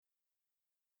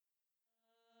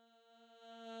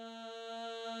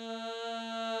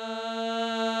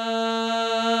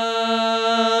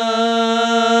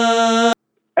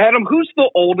Adam, who's the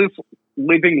oldest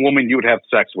living woman you would have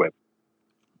sex with?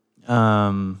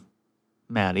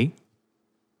 Maddie.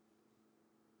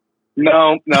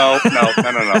 No, that's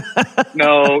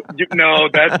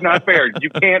not fair. You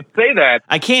can't say that.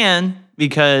 I can,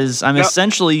 because I'm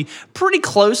essentially pretty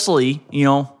closely,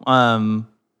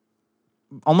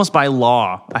 almost by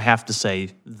law, I have to say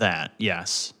that,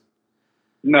 yes.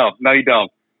 No, you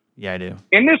don't. Yeah, I do.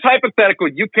 In this hypothetical,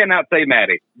 you cannot say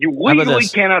Maddie. You legally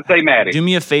cannot say Maddie. Do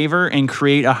me a favor and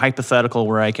create a hypothetical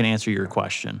where I can answer your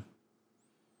question.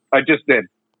 I just did.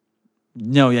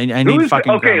 No, I need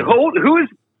fucking... Okay, who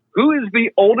is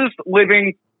the oldest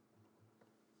living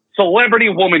celebrity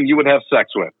woman you would have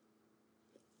sex with?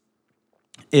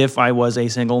 If I was a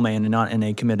single man and not in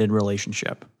a committed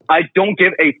relationship. I don't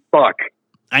give a fuck.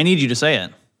 I need you to say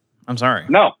it. I'm sorry.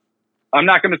 No, I'm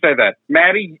not going to say that.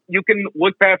 Maddie, you can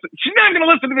look past it. She's not going to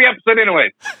listen to the episode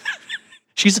anyway.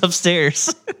 She's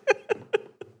upstairs.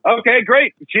 Okay,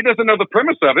 great. She doesn't know the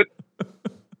premise of it.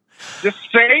 Just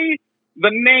say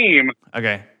the name.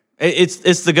 Okay.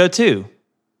 It's the go-to.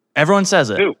 Everyone says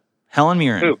it. Who? Helen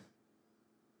Mirren.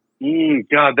 Who?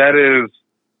 God, that is...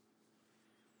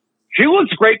 She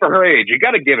looks great for her age. You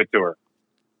got to give it to her.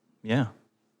 Yeah.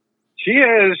 She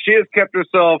has kept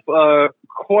herself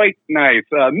quite nice.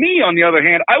 Me, on the other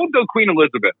hand, I would go Queen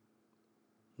Elizabeth.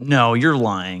 No, you're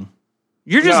lying.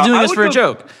 You're just doing this for a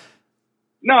joke.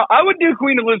 No, I would do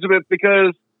Queen Elizabeth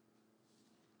because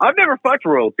I've never fucked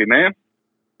royalty, man.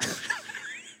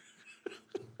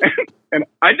 And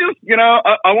I just,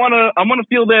 I want to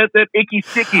feel that icky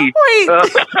sticky. Wait,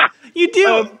 you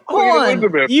do? Hold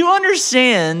on. You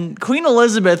understand? Queen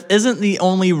Elizabeth isn't the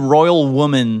only royal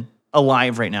woman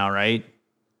alive right now, right?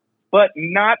 But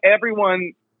not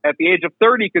everyone at the age of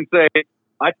 30 can say,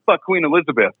 "I fuck Queen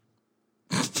Elizabeth."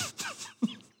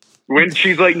 When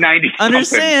she's like 90.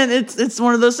 Understand? It's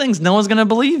one of those things. No one's gonna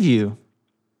believe you.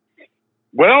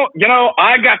 Well,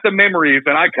 I got the memories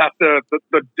and I got the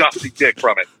dusty dick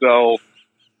from it. So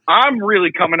I'm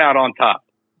really coming out on top.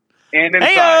 And inside.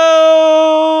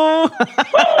 Hey-o!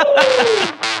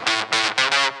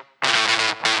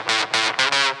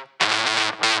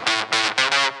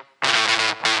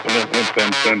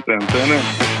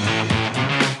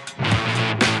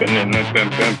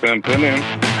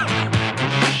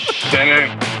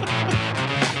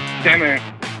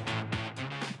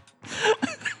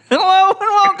 Hello and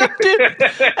welcome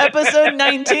to episode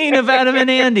 19 of Adam and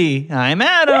Andy. I'm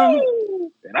Adam.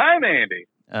 And I'm Andy.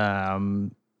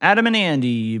 Adam and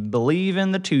Andy believe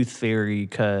in the tooth fairy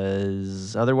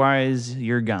because otherwise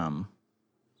you're gum.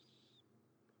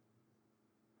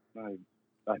 I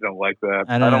don't like that.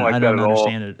 I don't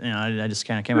understand it. You know, I just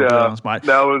kind of came up with it on the spot.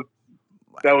 That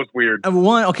was weird.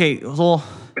 Well,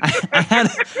 I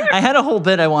had a whole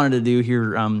bit I wanted to do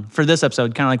here for this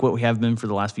episode, kind of like what we have been for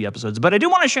the last few episodes. But I do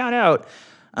want to shout out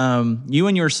you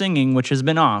and your singing, which has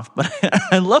been off. But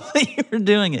I love that you're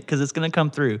doing it because it's going to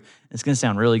come through. It's going to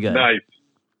sound really good. Nice.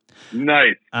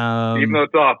 Even though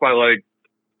it's off by like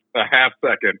a half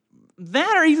second.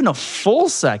 That or even a full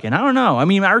second. I don't know. I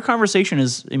mean, our conversation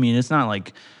is, it's not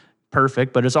like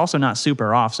perfect, but it's also not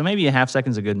super off. So maybe a half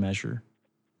second's a good measure.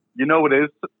 You know what is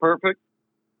perfect?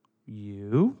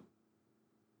 You?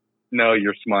 No,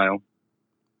 your smile.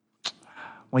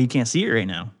 Well, you can't see it right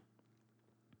now.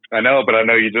 I know, but I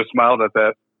know you just smiled at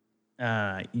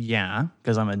that. Yeah,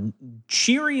 because I'm a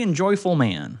cheery and joyful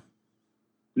man.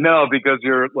 No, because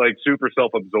you're like super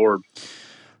self-absorbed.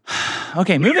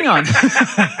 Okay, moving on.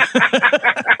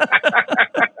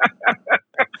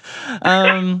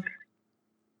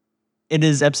 It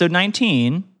is episode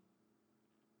 19.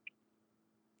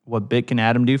 What bit can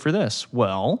Adam do for this?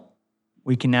 Well,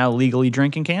 we can now legally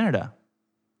drink in Canada.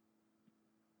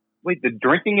 Wait, the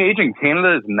drinking age in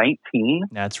Canada is 19?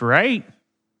 That's right.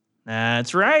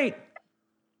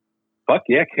 Fuck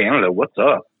yeah, Canada. What's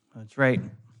up? That's right.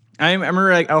 I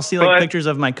remember I'll see pictures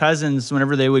of my cousins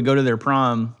whenever they would go to their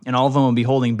prom, and all of them would be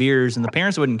holding beers, and the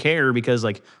parents wouldn't care because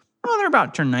they're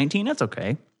about to turn 19. That's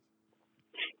okay.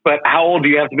 But how old do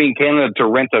you have to be in Canada to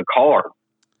rent a car?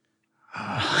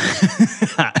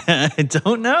 I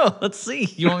don't know. Let's see.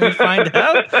 You want me to find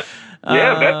out?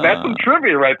 Yeah, that's some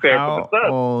trivia right there. How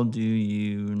old do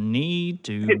you need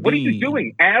to be? What are you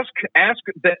doing? Ask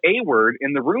the A word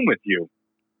in the room with you.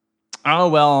 Oh,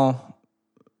 well,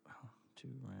 to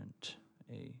rent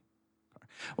a car.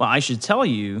 Well, I should tell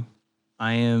you,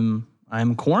 I'm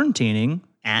quarantining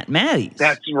at Maddie's.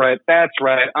 That's right. I'm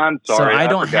sorry. So I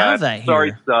don't have that here.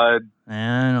 Sorry, stud.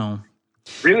 I know.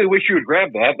 Really wish you would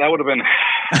grab that. That would have been...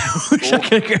 I wish I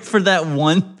could grab for that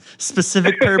one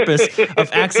specific purpose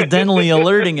of accidentally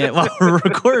alerting it while we're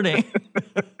recording.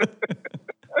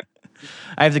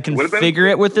 I have to configure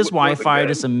it with this Wi-Fi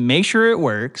just to make sure it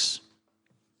works.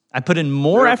 I put in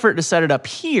more effort to set it up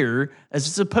here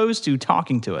as opposed to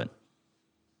talking to it.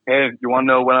 Hey, you want to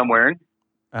know what I'm wearing?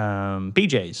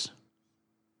 PJs.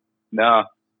 No.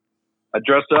 I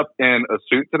dressed up in a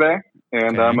suit today,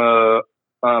 and Okay.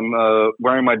 I'm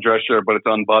wearing my dress shirt, but it's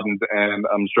unbuttoned, and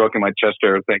I'm stroking my chest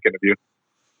hair thinking of you.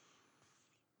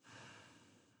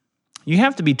 You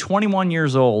have to be 21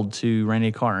 years old to rent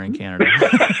a car in Canada.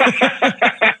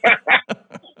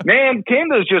 Man,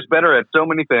 Canada's just better at so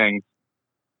many things.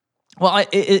 Well,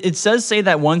 it does say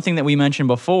that one thing that we mentioned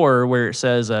before where it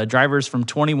says drivers from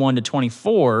 21 to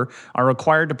 24 are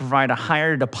required to provide a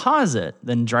higher deposit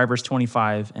than drivers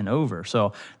 25 and over.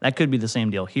 So that could be the same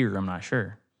deal here. I'm not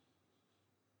sure.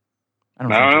 I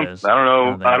don't think it is.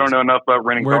 I don't know enough about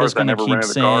renting We're cars. just going to keep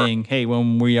rented a car. saying, hey,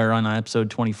 when we are on episode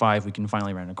 25, we can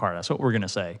finally rent a car. That's what we're going to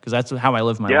say because that's how I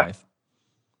live my life.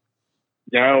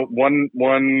 You know, one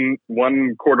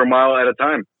quarter mile at a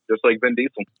time, just like Vin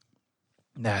Diesel.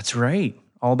 That's right.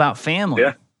 All about family.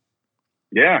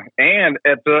 Yeah. And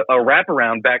it's a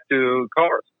wraparound back to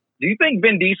cars. Do you think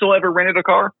Vin Diesel ever rented a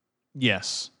car?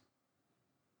 Yes.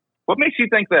 What makes you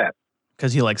think that?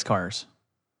 Because he likes cars.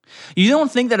 You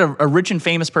don't think that a rich and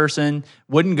famous person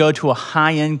wouldn't go to a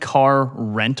high-end car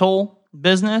rental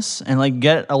business and like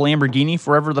get a Lamborghini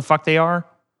for whatever the fuck they are?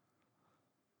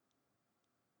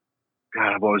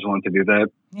 God, I've always wanted to do that.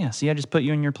 Yeah, see, I just put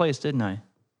you in your place, didn't I?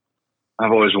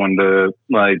 I've always wanted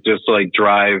to just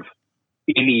drive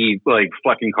any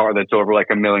fucking car that's over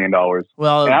 $1 million.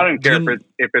 Well, and I don't care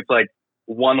if it's like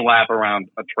one lap around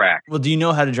a track. Well, do you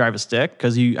know how to drive a stick?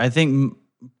 Because I think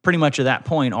pretty much at that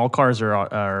point, all cars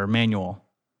are manual.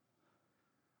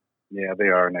 Yeah, they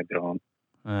are, and I don't.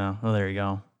 Well, there you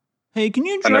go. Hey, can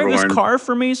you drive this car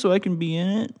for me so I can be in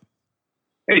it?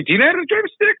 Hey, do you know how to drive a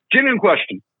stick? Genuine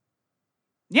question.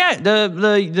 Yeah,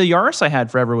 the Yaris I had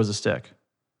forever was a stick.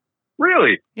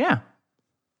 Really? Yeah.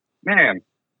 Man.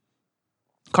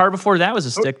 Car before that was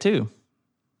a stick too.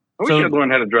 I wish I'd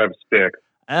learned how to drive a stick.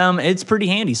 It's pretty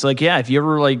handy. So if you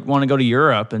ever want to go to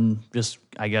Europe and just,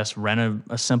 I guess, rent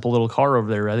a simple little car over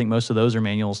there, I think most of those are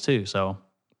manuals too. So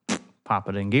pop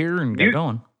it in gear and get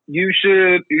going. You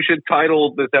should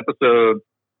title this episode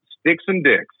Sticks and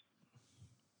Dicks.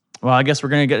 Well, I guess we're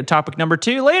going to get to topic number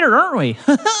 2 later, aren't we?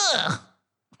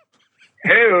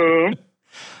 Hey.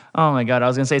 Oh my God, I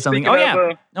was going to say something.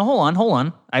 No, hold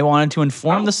on. I wanted to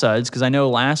inform the Suds because I know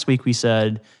last week we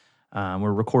said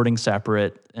we're recording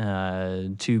separate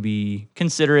to be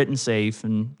considerate and safe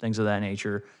and things of that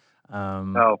nature.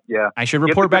 I should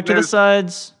report back to the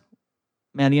Suds.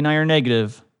 Maddie and I are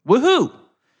negative. Woohoo!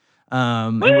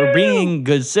 And we're being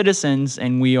good citizens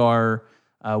and we are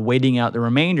waiting out the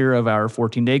remainder of our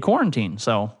 14-day quarantine.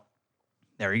 So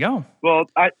there you go. Well,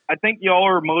 I think y'all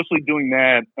are mostly doing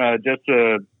that just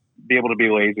to be able to be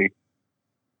lazy.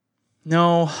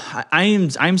 No,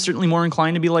 I'm certainly more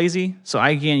inclined to be lazy, so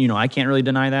I can't really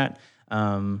deny that.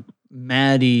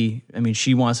 Maddie, I mean,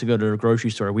 she wants to go to a grocery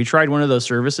store. We tried one of those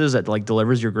services that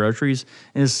delivers your groceries,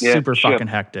 and it's super fucking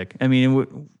hectic. I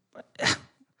mean,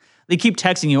 they keep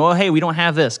texting you, "Oh, hey, we don't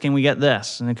have this. Can we get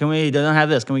this? And don't have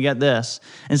this. Can we get this?"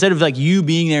 Instead of you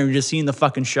being there and just seeing the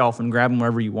fucking shelf and grabbing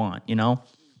whatever you want,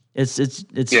 It's just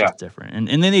different.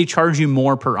 And then they charge you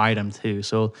more per item too.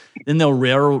 So then they'll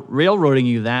railroading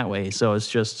you that way. So it's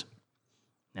just,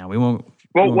 we won't.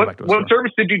 Well, what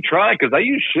service did you try? Because I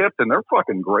use Shipt and they're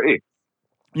fucking great.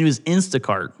 It was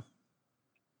Instacart.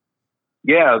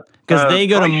 Yeah. Because they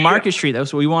go to Market Street.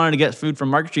 That's what we wanted to get food from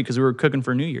Market Street because we were cooking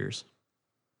for New Year's.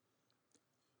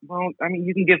 Well, I mean,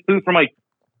 you can get food from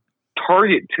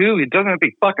Target too. It doesn't have to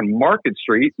be fucking Market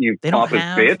Street, you pompous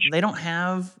bitch. They don't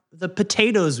have the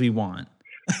potatoes we want.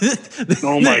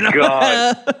 Oh my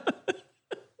God.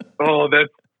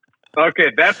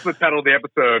 That's the title of the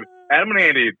episode. Adam and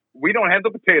Andy, we don't have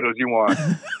the potatoes you want.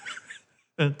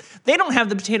 They don't have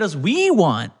the potatoes we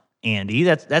want, Andy.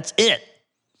 That's it.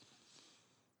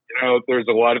 There's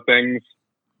a lot of things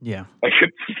I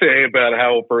could say about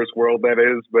how first world that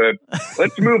is, but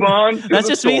let's move on to That's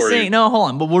the just story. me saying, no, hold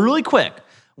on. But we're really quick.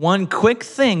 One quick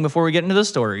thing before we get into the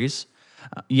stories.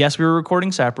 Yes, we were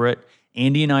recording separate.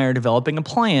 Andy and I are developing a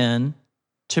plan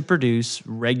to produce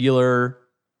regular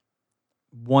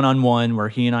one-on-one where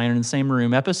he and I are in the same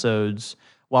room episodes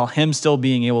while him still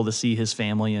being able to see his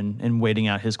family and waiting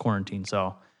out his quarantine.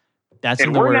 So that's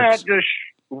in the works.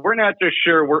 We're not just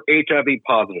sure we're HIV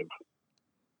positive.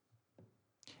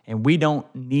 And we don't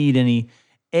need any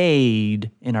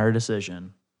aid in our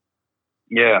decision.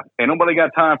 Yeah. Ain't nobody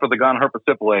got time for the gun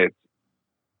herpesipilate.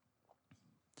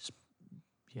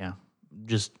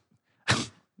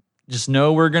 Just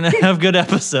know we're gonna have good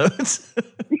episodes.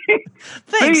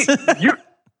 Thanks. See,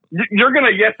 you're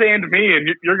gonna yes and me, and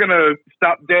you're gonna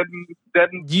stop dead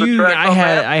the track on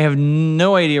that? I have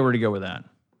no idea where to go with that.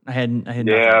 I had nothing.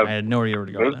 Yeah. I had no idea where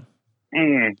to go with that.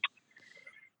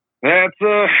 That's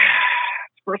a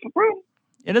personal problem.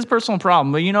 It is a personal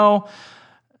problem, but you know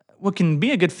what can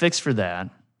be a good fix for that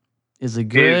is a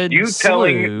good you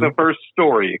telling the first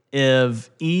story of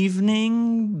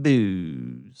evening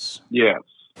booze. Yes.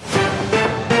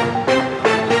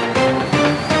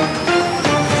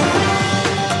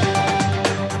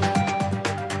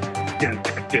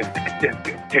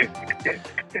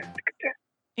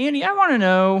 Andy, I want to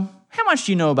know, how much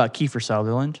do you know about Kiefer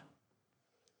Sutherland?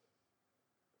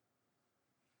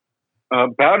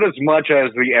 About as much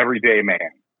as the everyday man.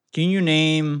 Can you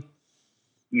name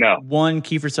one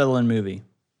Kiefer Sutherland movie?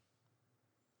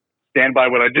 Stand by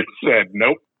what I just said.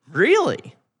 Nope.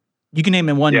 Really? You can name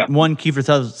one Kiefer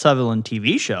Sutherland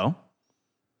TV show.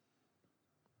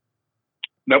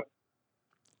 Nope.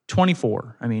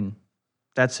 24. I mean,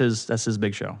 that's his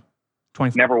big show.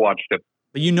 24. Never watched it.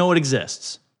 But you know it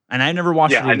exists. And I never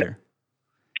watched it either.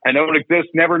 I know it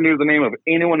exists. Never knew the name of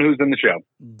anyone who's in the show.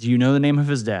 Do you know the name of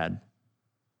his dad?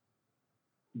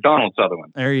 Donald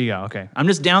Sutherland. There you go. Okay. I'm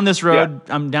just down this road.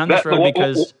 Yeah. I'm down this road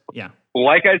because,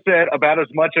 like I said, about as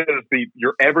much as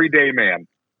your everyday man.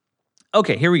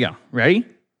 Okay, here we go. Ready?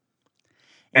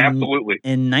 Absolutely.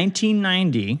 In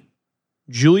 1990,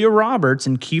 Julia Roberts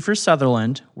and Kiefer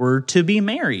Sutherland were to be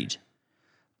married.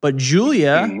 But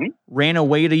Julia ran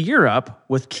away to Europe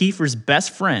with Kiefer's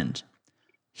best friend.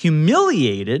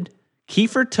 Humiliated,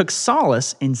 Kiefer took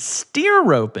solace in steer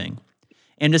roping.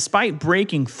 And despite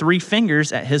breaking 3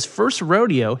 fingers at his first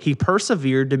rodeo, he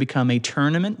persevered to become a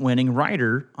tournament-winning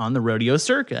rider on the rodeo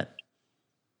circuit.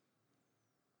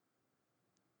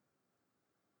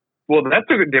 Well, that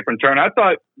took a different turn. I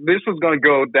thought this was going to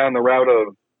go down the route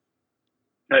of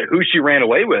who she ran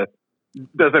away with.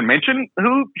 Does it mention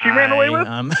who she ran away with?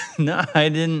 No, I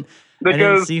didn't. Because I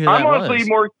didn't see who that I'm honestly was.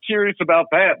 more curious about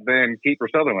that than Kiefer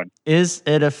Sutherland. Is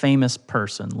it a famous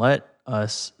person? Let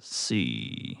us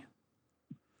see.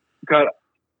 God,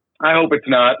 I hope it's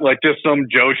not like just some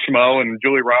Joe Schmo and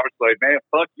Julie Roberts. Like, man,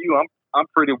 fuck you. I'm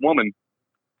Pretty Woman.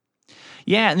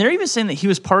 Yeah, and they're even saying that he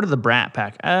was part of the Brat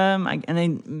Pack.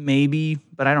 Maybe,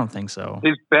 but I don't think so.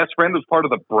 His best friend was part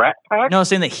of the Brat Pack? No,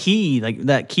 saying that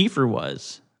that Kiefer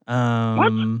was.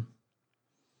 What?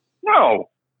 No.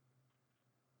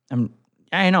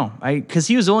 I know. Because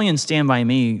he was only in Stand By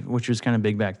Me, which was kind of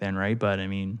big back then, right? But I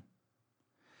mean,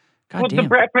 the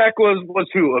Brat Pack was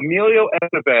who? Emilio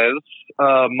Estevez,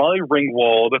 Molly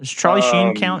Ringwald. Does Charlie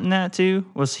Sheen count in that too?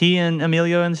 Was he and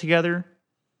Emilio in together?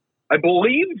 I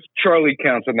believe Charlie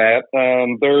counts in that.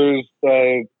 There's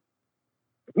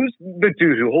who's the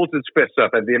dude who holds his fists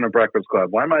up at the end of Breakfast Club?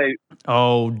 Why am I?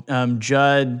 Oh,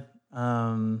 Judd.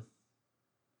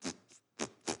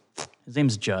 His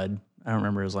name's Judd. I don't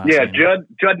remember his last name. Yeah,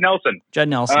 Judd Nelson. Judd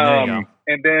Nelson. There you go.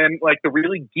 And then like the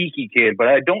really geeky kid, but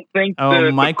I don't think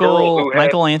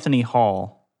Michael Anthony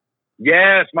Hall.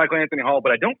 Yes, Michael Anthony Hall,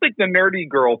 but I don't think the nerdy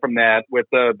girl from that with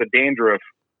the dandruff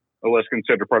was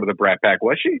considered part of the Brat Pack,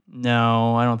 was she?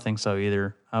 No, I don't think so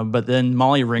either. But then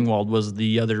Molly Ringwald was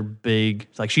the other big,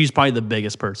 she's probably the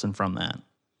biggest person from that.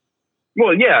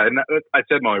 Well, yeah, and I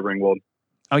said Molly Ringwald.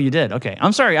 Oh, you did? Okay.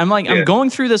 I'm sorry. I'm going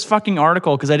through this fucking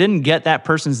article because I didn't get that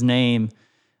person's name.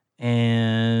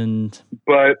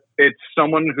 But it's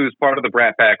someone who's part of the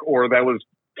Brat Pack, or that was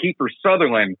Kiefer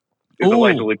Sutherland is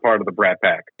allegedly part of the Brat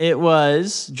Pack. It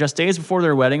was just days before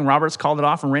their wedding. Roberts called it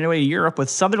off and ran away to Europe with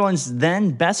Sutherland's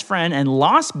then best friend and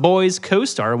Lost Boys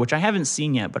co-star, which I haven't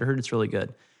seen yet, but I heard it's really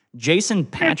good, Jason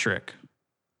Patric.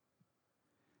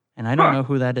 And I don't know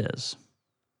who that is.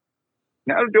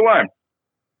 Neither do I.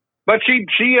 But she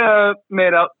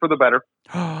made out for the better.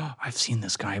 I've seen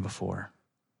this guy before.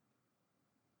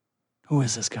 Who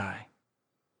is this guy?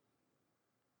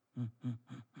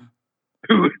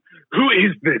 Who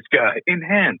is this guy?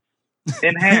 Enhance.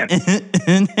 Enhance.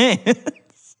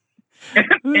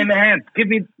 Give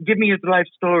me his life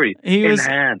story. He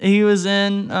was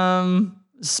in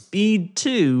Speed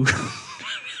 2.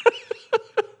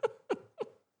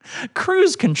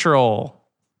 Cruise Control.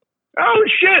 Oh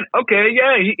shit! Okay,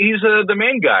 yeah, he's the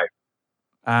main guy.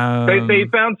 They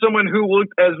found someone who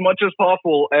looked as much as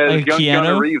possible as young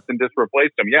Keanu Reeves and just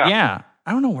replaced him. Yeah, yeah.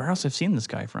 I don't know where else I've seen this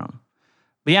guy from,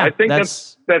 but yeah, I think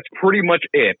that's pretty much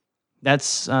it.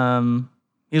 That's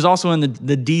he was also in the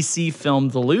DC film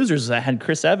The Losers that had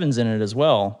Chris Evans in it as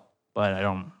well. But I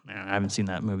haven't seen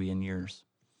that movie in years.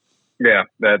 Yeah,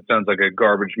 that sounds like a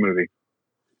garbage movie.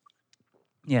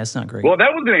 Yeah, it's not great. Well,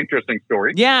 that was an interesting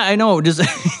story. Yeah, I know.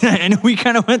 And we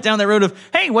kind of went down that road of,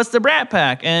 hey, what's the Brat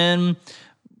Pack? And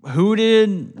who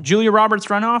did Julia Roberts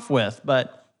run off with?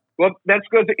 But Well, that's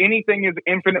because anything is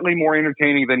infinitely more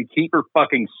entertaining than Kiefer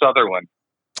fucking Sutherland.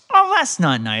 oh, that's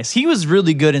not nice. He was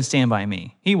really good in Stand By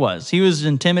Me. He was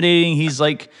intimidating. He's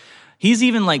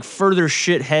even like further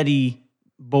shitheady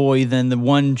boy than the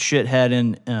one shithead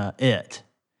in It.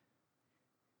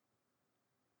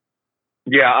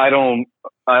 Yeah, I don't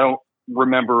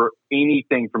remember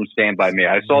anything from Stand By Me.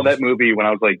 I saw that movie when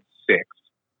I was like 6.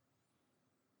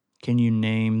 Can you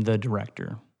name the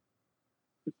director?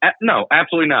 No,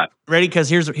 absolutely not. Ready? Because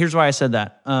here's why I said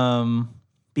that.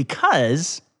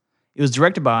 Because it was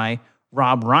directed by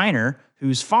Rob Reiner,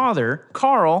 whose father,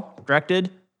 Carl, directed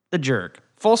The Jerk.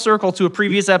 Full circle to a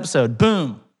previous episode.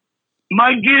 Boom.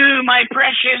 My goo, my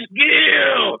precious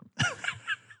goo.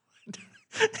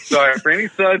 Sorry, for any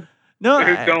suds No,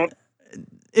 who don't.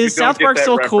 is don't South get Park that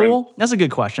still reference. cool? That's a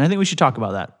good question. I think we should talk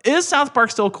about that. Is South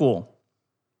Park still cool?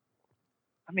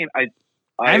 I mean, I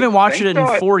haven't watched think it in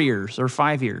so. 4 years or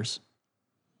 5 years.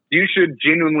 You should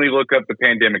genuinely look up the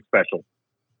pandemic special.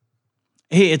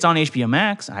 Hey, it's on HBO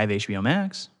Max. I have HBO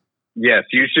Max. Yes,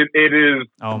 you should. It is.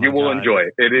 Oh my You will God. enjoy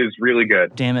it. It is really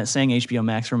good. Damn it, saying HBO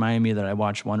Max reminded me that I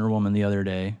watched Wonder Woman the other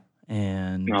day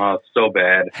and Oh, it's so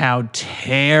bad. how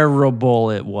terrible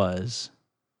it was.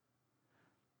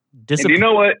 And you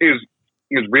know what is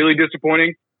really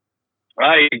disappointing?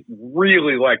 I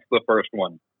really liked the first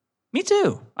one. Me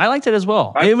too. I liked it as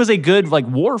well. I- It was a good like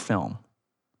war film.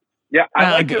 Yeah,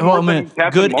 I liked it more than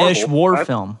Captain good-ish Marvel. war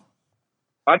film.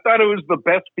 I thought it was the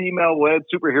best female-led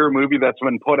superhero movie that's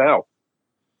been put out.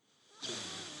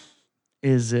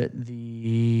 Is it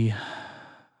the?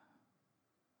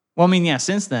 Well, I mean, yeah.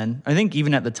 Since then, I think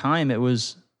even at the time, it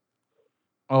was.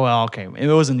 Oh well, okay. It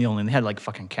wasn't the only. They had like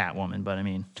fucking Catwoman, but I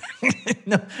mean,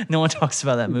 no one talks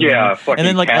about that movie. Yeah, anymore. fucking and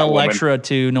then like Catwoman. Elektra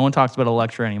too. No one talks about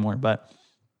Elektra anymore. But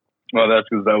Well, that's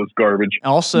because that was garbage.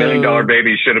 also, $1 Million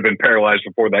Baby should have been paralyzed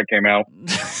before that came out.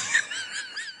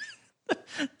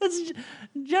 That's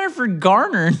Jennifer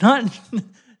Garner,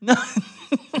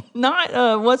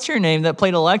 not what's her name that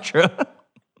played Elektra.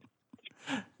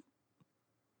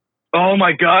 Oh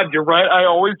my God, you're right. I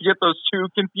always get those two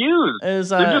confused. Is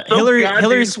They're just so Hillary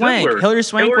goddamn Swank. similar. Hillary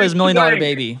Swank Hillary was $1 Million Swank.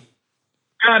 Baby.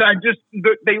 God,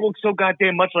 they look so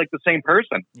goddamn much like the same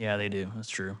person. Yeah, they do. That's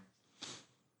true.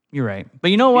 You're right.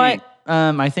 But you know what?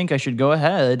 I think I should go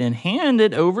ahead and hand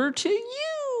it over to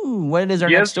you. What is our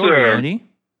Yes, next story, sir. Andy?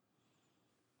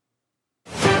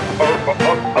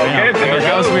 Okay, there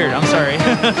that was goes. weird. I'm sorry.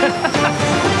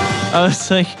 I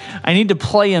was like, I need to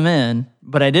play him in,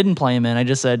 but I didn't play him in. I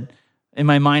just said, in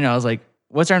my mind, I was like,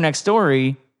 what's our next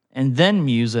story? And then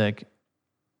music.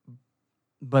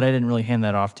 But I didn't really hand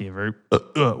that off to you very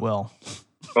well.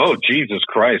 Oh, Jesus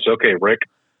Christ. Okay, Rick.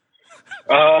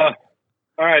 All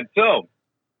right, so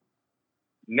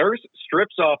nurse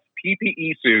strips off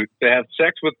PPE suit to have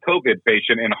sex with COVID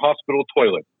patient in hospital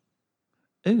toilet.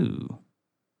 Ooh.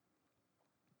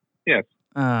 Yes.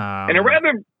 In Um, a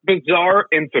rather bizarre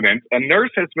incident, a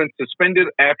nurse has been suspended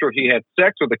after he had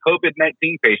sex with a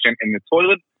COVID-19 patient in the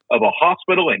toilet of a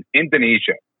hospital in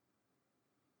Indonesia.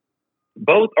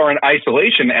 Both are in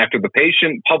isolation after the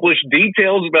patient published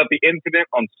details about the incident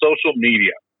on social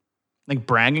media. like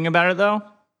bragging about it, though?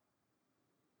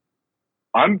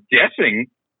 I'm guessing.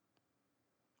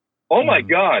 Oh my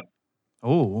God.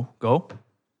 Oh, go.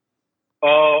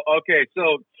 Okay.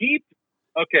 So keep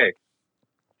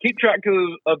track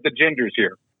of the genders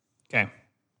here. Okay.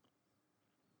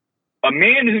 A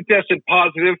man who tested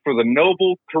positive for the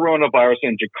novel coronavirus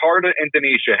in Jakarta,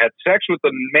 Indonesia, had sex with a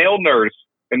male nurse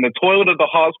in the toilet of the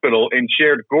hospital and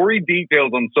shared gory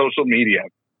details on social media.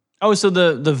 Oh, so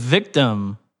the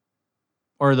victim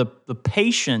or the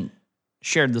patient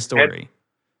shared the story.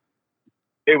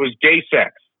 It was gay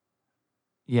sex.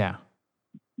 Yeah.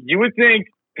 You would think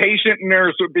patient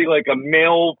nurse would be like a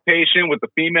male patient with a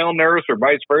female nurse or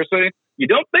vice versa. You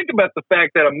don't think about the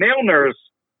fact that a male nurse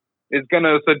is going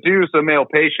to seduce a male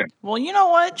patient. Well, you know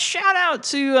what? Shout out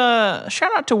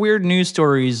to Weird News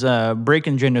Stories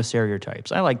breaking gender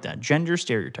stereotypes. I like that. Gender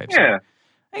stereotypes. Yeah.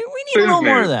 Hey, we need a little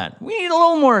more of that. We need a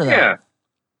little more of that. Yeah.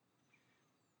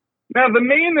 Now, the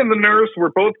man and the nurse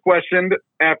were both questioned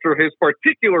after his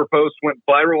particular post went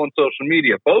viral on social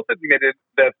media. Both admitted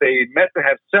that they met to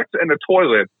have sex in a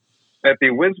toilet at the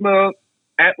Wisma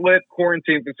Atlet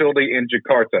quarantine facility in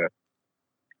Jakarta.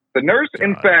 The nurse,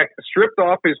 in fact, stripped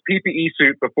off his PPE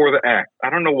suit before the act. I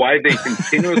don't know why they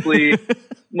continuously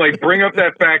bring up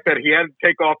that fact that he had to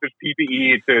take off his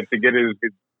PPE to get his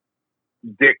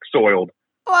dick soiled.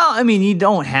 Well, I mean, you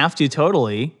don't have to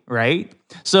totally, right?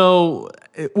 So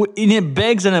it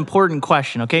begs an important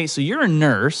question. Okay, so you're a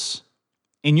nurse,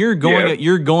 and you're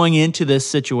going into this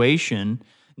situation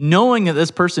knowing that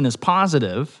this person is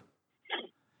positive,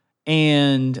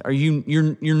 and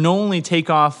you're not only take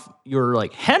off your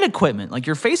like head equipment, like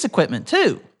your face equipment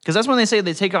too, because that's when they say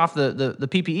they take off the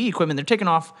PPE equipment. They're taking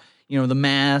off the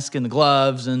mask and the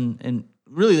gloves and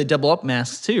really they double up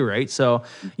masks too, right? So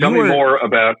tell me more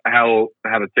about how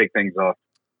to take things off.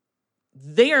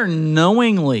 They are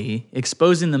knowingly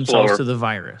exposing themselves to the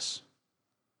virus.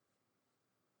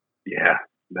 Yeah,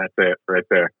 that's it right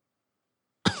there.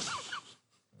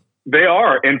 They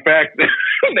are, in fact,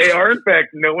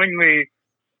 knowingly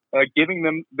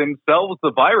giving themselves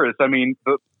the virus. I mean,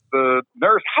 the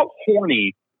nurse, how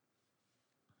horny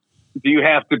do you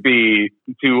have to be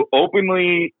to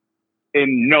openly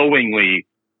and knowingly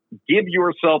give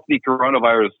yourself the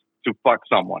coronavirus to fuck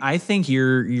someone? I think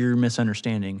you're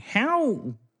misunderstanding.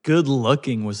 How good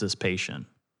looking was this patient?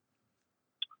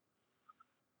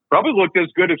 Probably looked as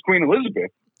good as Queen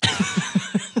Elizabeth.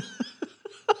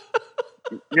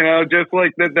 Just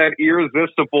like that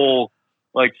irresistible,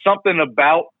 like something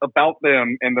about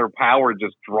them and their power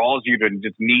just draws you to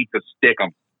just need to stick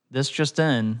them. This just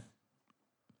in,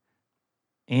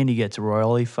 Andy gets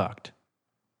royally fucked.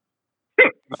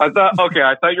 I thought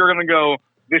you were going to go,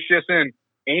 this just in,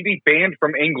 Andy banned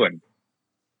from England.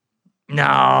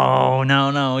 No.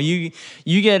 You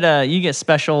get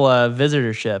special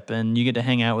visitorship, and you get to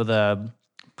hang out with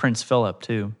Prince Philip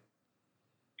too.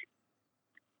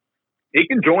 He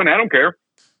can join. I don't care.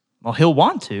 Well, he'll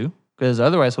want to, because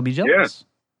otherwise he'll be jealous.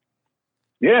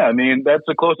 Yeah, I mean, that's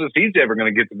the closest he's ever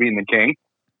going to get to being the king.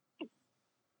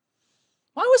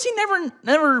 Why was he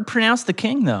never pronounced the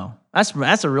king, though?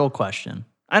 That's a real question.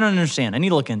 I don't understand. I need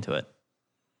to look into it.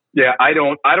 Yeah, I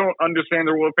don't understand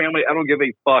the royal family. I don't give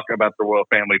a fuck about the royal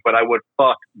family, but I would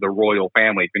fuck the royal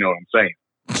family, if you know what I'm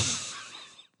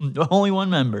saying. Only one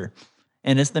member,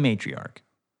 and it's the matriarch.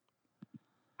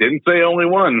 Didn't say only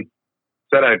one.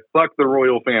 Said I'd fuck the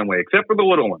royal family, except for the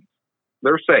little ones.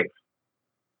 They're safe.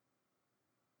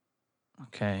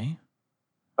 Okay.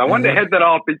 I wanted to head that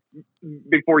off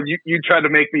before you tried to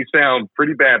make me sound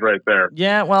pretty bad right there.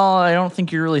 Yeah, well, I don't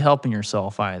think you're really helping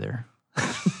yourself either.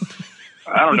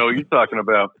 I don't know what you're talking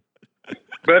about.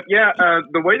 But yeah,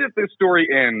 the way that this story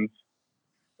ends,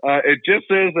 it just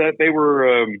says that they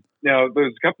were,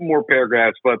 there's a couple more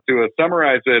paragraphs, but to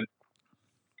summarize it,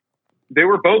 they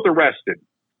were both arrested.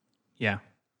 Yeah.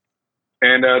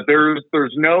 And there's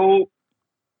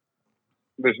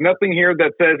nothing here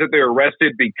that says that they were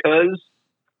arrested because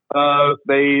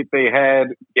they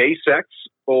had gay sex,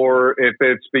 or if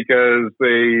it's because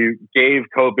they gave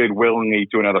COVID willingly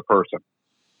to another person.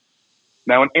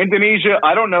 Now in Indonesia,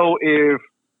 I don't know if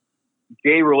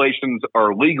gay relations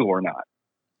are legal or not.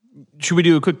 Should we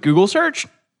do a quick Google search?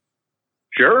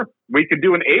 Sure. We could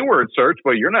do an A-word search,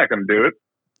 but you're not going to do it.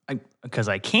 Because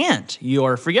I can't.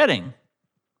 You're forgetting.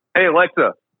 Hey,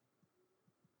 Alexa,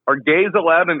 are gays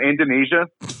allowed in Indonesia?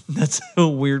 That's a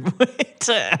weird way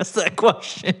to ask that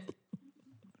question.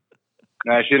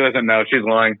 Nah, she doesn't know. She's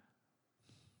lying.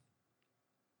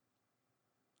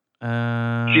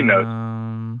 She knows.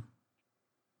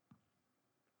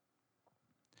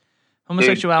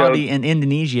 Homosexuality in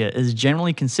Indonesia is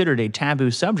generally considered a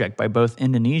taboo subject by both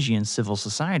Indonesian civil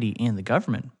society and the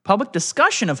government. Public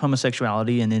discussion of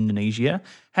homosexuality in Indonesia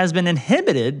has been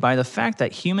inhibited by the fact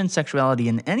that human sexuality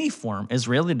in any form is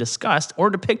rarely discussed or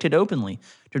depicted openly.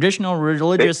 Traditional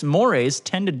religious mores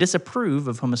tend to disapprove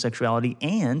of homosexuality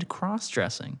and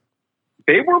cross-dressing.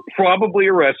 They were probably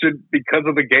arrested because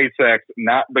of the gay sex,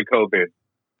 not the COVID.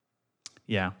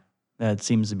 Yeah, that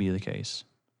seems to be the case.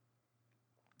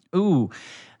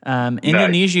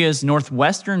 Indonesia's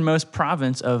northwesternmost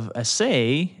province of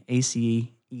Aceh,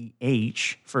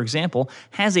 A-C-E-H, for example,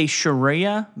 has a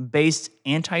Sharia-based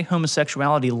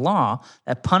anti-homosexuality law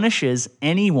that punishes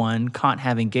anyone caught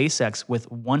having gay sex with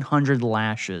 100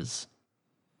 lashes.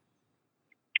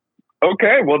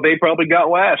 Okay, well, they probably got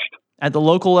lashed. At the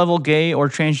local level, gay or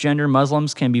transgender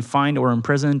Muslims can be fined or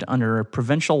imprisoned under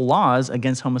provincial laws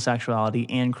against homosexuality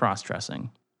and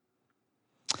cross-dressing.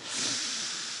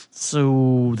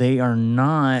 So they are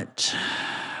not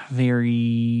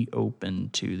very open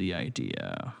to the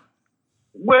idea.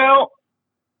 Well,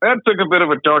 that took a bit of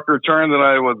a darker turn than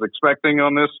I was expecting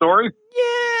on this story.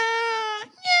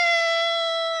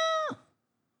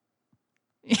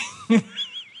 Yeah.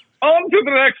 On to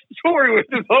the next story, which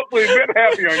is hopefully a bit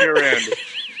happy on your end.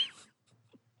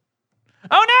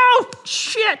 Oh, no!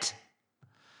 Shit!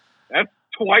 That's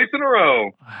twice in a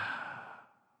row.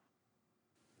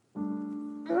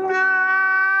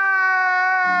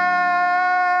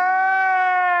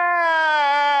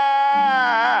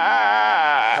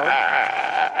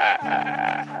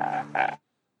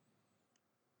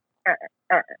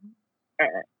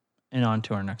 and on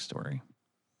to our next story.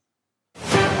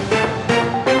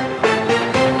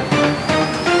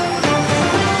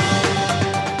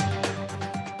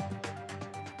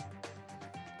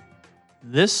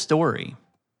 This story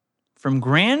from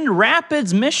Grand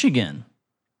Rapids, Michigan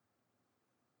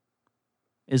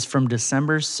is from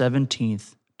December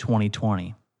 17th,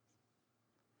 2020.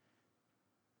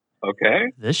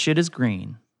 Okay. This shit is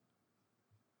green.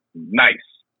 Nice.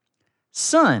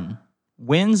 Son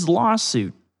wins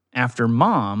lawsuit after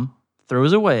mom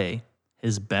throws away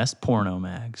his best porno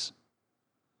mags.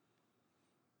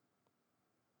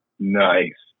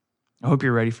 Nice. I hope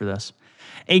you're ready for this.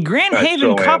 A Grand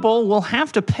Haven couple will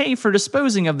have to pay for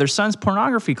disposing of their son's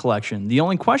pornography collection. The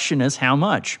only question is how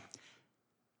much.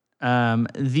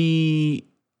 The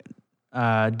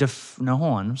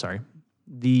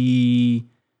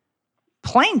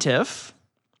plaintiff,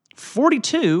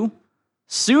 42,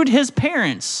 sued his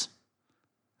parents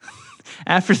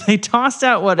after they tossed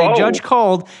out what a judge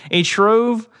called a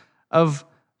trove of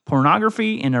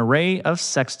pornography and array of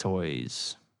sex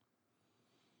toys.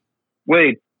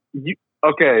 Wait,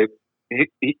 okay.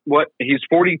 He's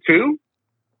 42?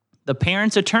 The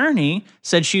parents' attorney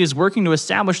said she is working to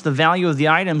establish the value of the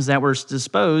items that were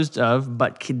disposed of,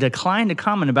 but declined to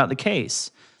comment about the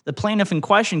case. The plaintiff in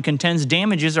question contends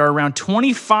damages are around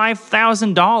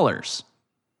 $25,000.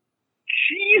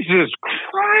 Jesus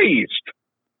Christ.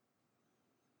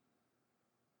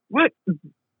 What?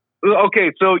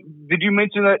 Okay, so did you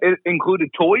mention that it included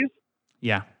toys?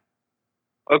 Yeah.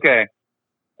 Okay.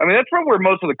 I mean, that's probably where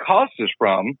most of the cost is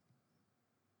from.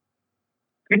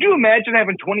 Could you imagine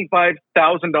having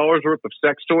 $25,000 worth of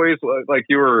sex toys like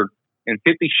you were in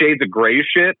 50 Shades of Grey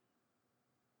shit?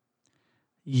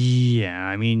 Yeah,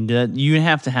 I mean, you'd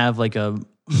have to have like a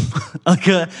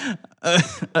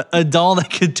doll that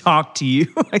could talk to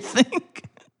you, I think.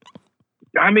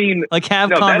 I mean, like have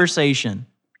conversation.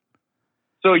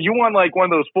 So you want like one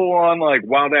of those full-on like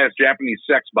wild-ass Japanese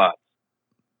sex bots?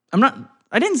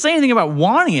 I didn't say anything about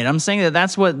wanting it. I'm saying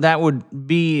that's what that would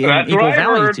be equal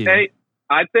value to. Hey,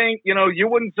 I think, you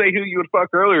wouldn't say who you would fuck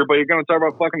earlier, but you're going to talk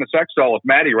about fucking a sex doll with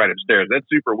Maddie right upstairs. That's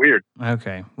super weird.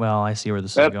 Okay. Well, I see where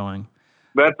this is going.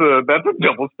 That's a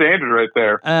double standard right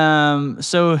there.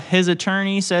 So his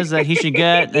attorney says that he should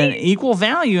get an equal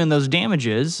value in those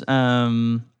damages.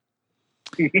 And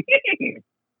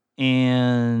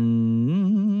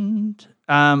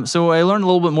so I learned a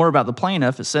little bit more about the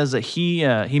plaintiff. It says that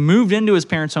he moved into his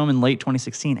parents' home in late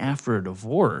 2016 after a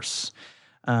divorce.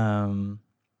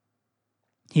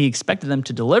 He expected them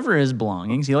to deliver his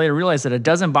belongings. He later realized that a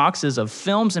dozen boxes of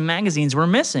films and magazines were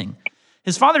missing.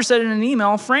 His father said in an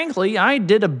email, "Frankly, I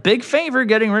did a big favor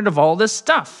getting rid of all this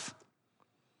stuff."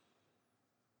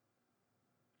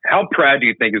 How proud do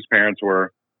you think his parents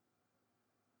were?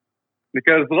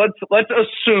 Because let's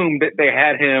assume that they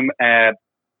had him at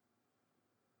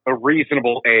a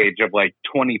reasonable age of like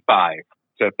 25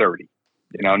 to 30.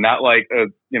 Not like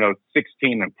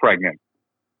 16 and pregnant.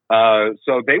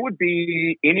 So they would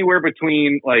be anywhere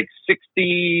between like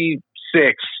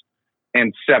 66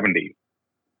 and 70.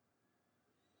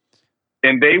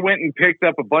 And they went and picked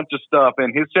up a bunch of stuff,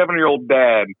 and his 7-year-old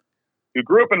dad, who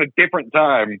grew up in a different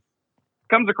time,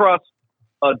 comes across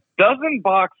a dozen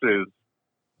boxes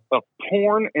of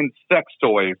porn and sex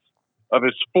toys of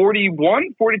his 42?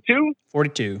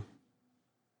 42.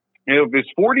 Of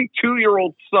his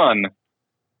 42-year-old son,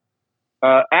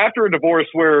 after a divorce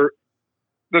where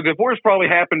the divorce probably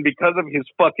happened because of his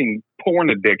fucking porn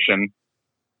addiction.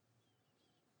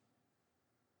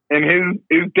 And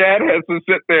his dad has to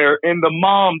sit there, and the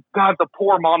mom, God, the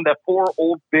poor mom, that poor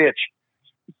old bitch,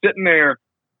 sitting there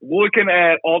looking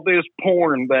at all this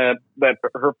porn that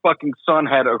her fucking son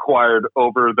had acquired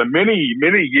over the many,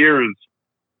 many years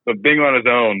of being on his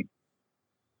own.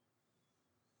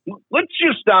 Let's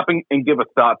just stop and give a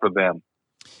thought for them.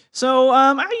 So,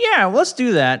 yeah, let's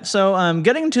do that. So,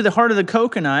 getting to the heart of the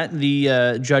coconut,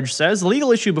 the judge says, the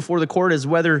legal issue before the court is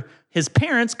whether his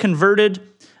parents converted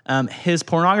his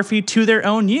pornography to their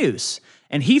own use.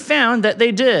 And he found that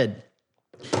they did.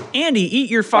 Andy, eat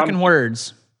your fucking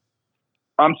words.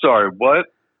 I'm sorry, what?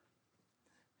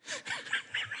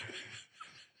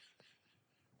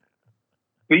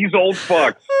 These old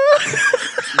fucks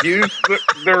use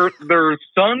their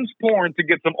son's porn to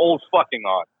get some old fucking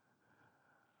on.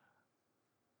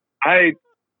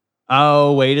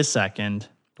 Oh, wait a second.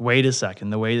 The way this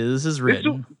is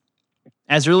written.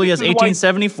 As early as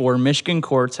 1874, Michigan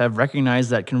courts have recognized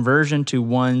that conversion to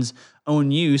one's own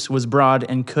use was broad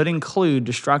and could include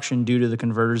destruction due to the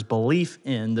converter's belief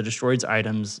in the destroyed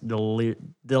items'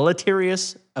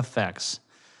 deleterious effects.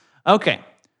 Okay,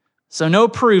 so no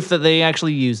proof that they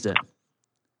actually used it.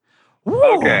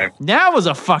 Woo, Okay. That was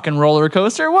a fucking roller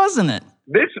coaster, wasn't it?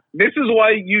 This is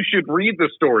why you should read the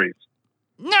stories.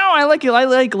 No, I like it. I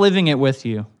like living it with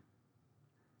you.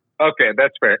 Okay,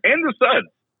 that's fair. And the Suds.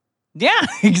 Yeah,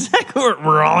 exactly.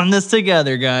 We're all in this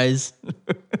together, guys.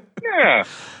 Yeah.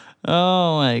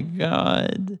 Oh my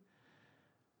God.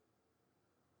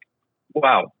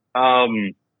 Wow.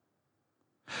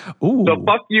 Ooh. So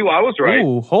fuck you, I was right.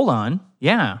 Ooh, hold on.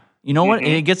 Yeah. You know what?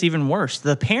 It gets even worse.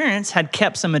 The parents had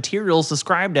kept some materials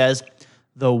described as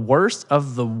the worst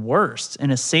of the worst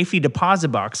in a safety deposit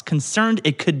box, concerned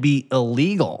it could be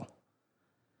illegal.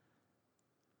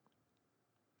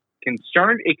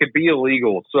 Concerned it could be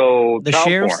illegal. So The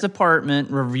sheriff's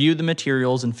department reviewed the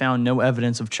materials and found no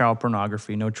evidence of child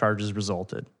pornography. No charges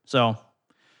resulted. So,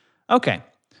 okay.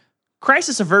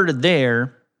 Crisis averted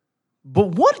there,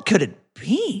 but what could it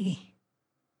be?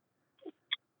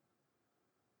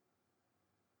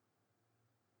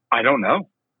 I don't know.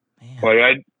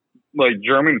 Man. Like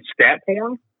German scat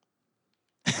porn?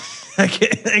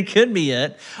 It could be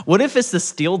it. What if it's the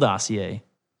Steele dossier?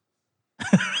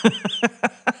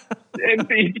 And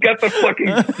he's got the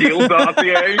fucking Steele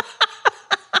dossier.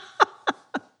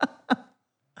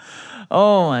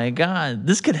 Oh my God.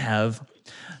 This could have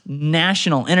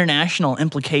national, international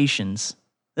implications.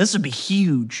 This would be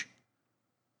huge.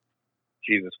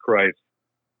 Jesus Christ.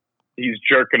 He's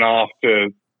jerking off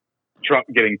to Trump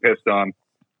getting pissed on.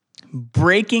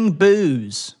 Breaking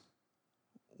booze.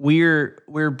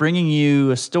 We're bringing you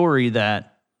a story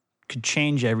that could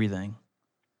change everything.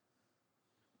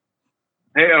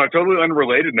 Hey, on a totally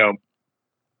unrelated note,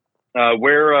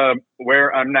 where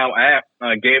I'm now at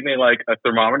gave me like a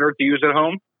thermometer to use at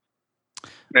home,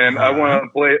 and I want to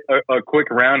play a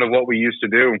quick round of what we used to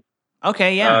do.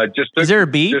 Okay, yeah. Is there a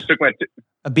beep?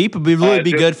 A beep would really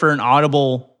be good for an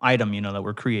audible item, that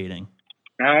we're creating.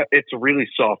 It's a really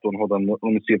soft one. Hold on, let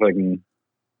me see if I can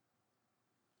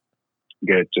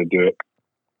get it to do it.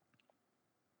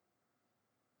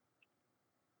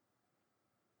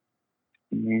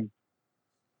 Mm-hmm.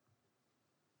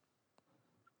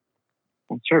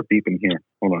 Let's start beeping here.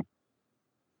 Hold on.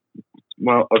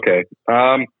 Well, okay.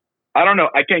 I don't know.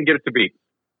 I can't get it to beep.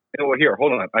 Oh, here,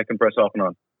 hold on. I can press off and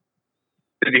on.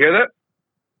 Did you hear that?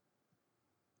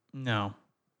 No.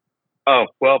 Oh,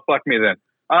 well, fuck me then.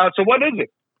 So what is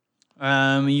it?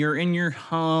 You're in your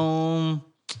home,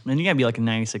 and you gotta be like a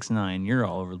 96.9. You're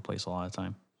all over the place a lot of the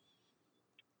time.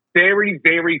 Very,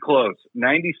 very close.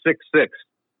 96.6.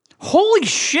 Holy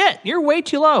shit! You're way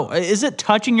too low. Is it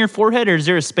touching your forehead, or is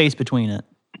there a space between it?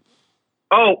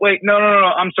 Oh, wait. No.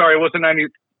 I'm sorry. It wasn't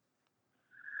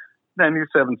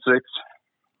 97.6.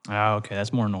 Oh, okay.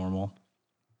 That's more normal.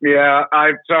 Yeah,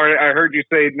 I'm sorry. I heard you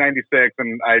say 96,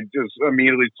 and I just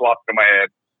immediately swapped in my head.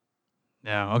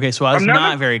 Yeah. Okay. So I was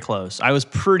not very close. I was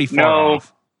pretty far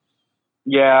off.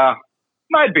 Yeah,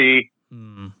 might be.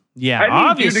 Yeah.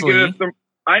 Obviously.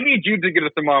 I need you to get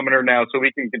a thermometer now so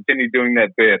we can continue doing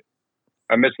that bit.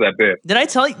 I missed that bit. Did I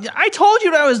tell you? I told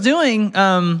you what I was doing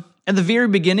at the very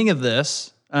beginning of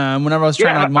this. Whenever I was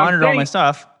trying to monitor all my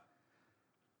stuff.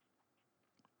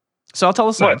 So I'll tell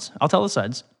the sides. I'll tell the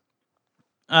sides.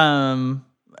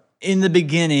 In the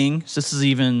beginning, so this is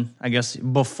even, I guess,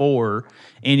 before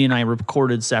Andy and I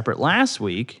recorded separate last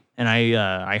week, and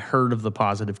I heard of the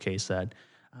positive case that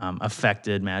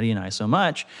affected Maddie and I so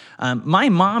much. My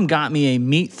mom got me a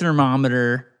meat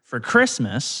thermometer for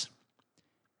Christmas,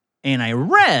 and I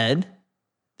read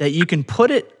that you can put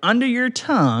it under your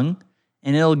tongue,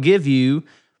 and it'll give you,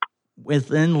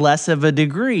 within less of a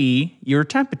degree, your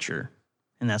temperature.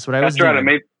 And that's what I was doing. That's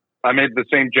right. I made the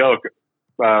same joke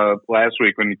last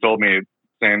week when you told me,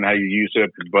 saying how you use it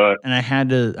up your butt. And I had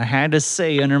to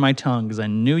say under my tongue because I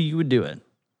knew you would do it.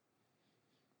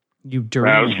 You dirty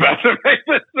man. I was about to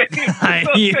make the same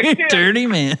you dirty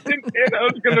man. And I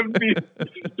was going to be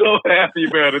so happy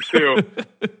about it, too.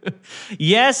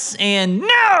 Yes and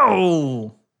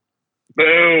no.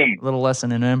 Boom. A little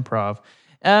lesson in improv.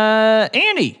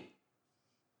 Andy.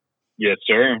 Yes,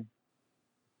 sir.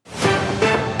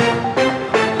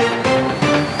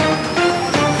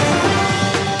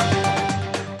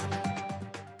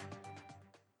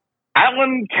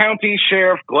 Allen County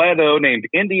Sheriff Glado named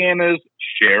Indiana's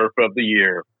Sheriff of the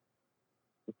Year.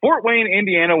 Fort Wayne,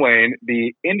 Indiana Wayne,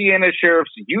 the Indiana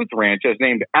Sheriff's Youth Ranch has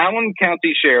named Allen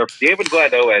County Sheriff David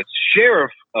Glado as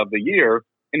Sheriff of the Year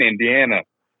in Indiana.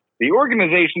 The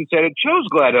organization said it chose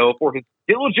Glado for his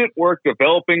diligent work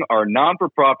developing our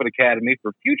non-for-profit academy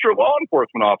for future law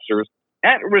enforcement officers,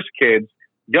 at-risk kids,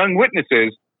 young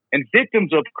witnesses, and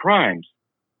victims of crimes.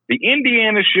 The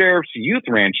Indiana Sheriff's Youth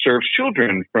Ranch serves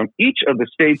children from each of the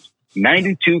state's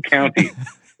 92 counties.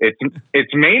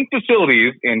 Its main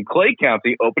facilities in Clay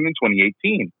County opened in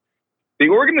 2018. The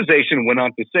organization went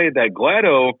on to say that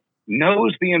GLAAD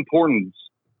knows the importance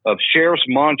of sheriffs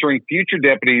monitoring future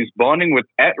deputies, bonding with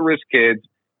at-risk kids,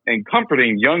 and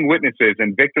comforting young witnesses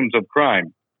and victims of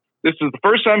crime. This is the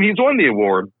first time he's won the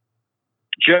award.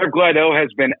 Sheriff GLAAD has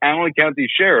been Allen County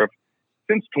Sheriff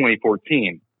since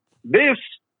 2014. This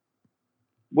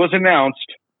was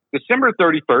announced December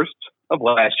 31st of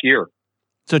last year.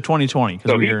 So 2020,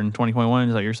 because we're in 2021,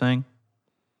 is that what you're saying?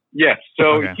 Yes.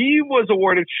 So he was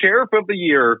awarded Sheriff of the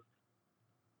Year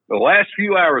the last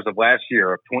few hours of last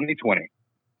year of 2020.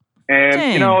 And,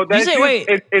 Dang. you know, that's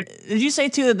did you say,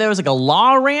 too, that there was like a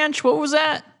law ranch? What was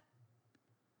that?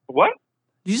 What?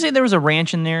 Did you say there was a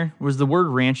ranch in there? Was the word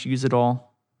ranch used at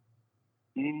all?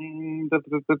 Oh,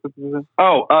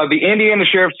 the Indiana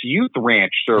Sheriff's Youth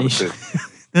Ranch Services.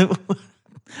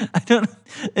 I don't.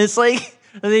 It's like,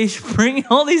 are they bringing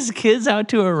all these kids out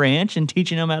to a ranch and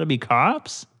teaching them how to be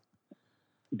cops?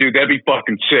 Dude, that'd be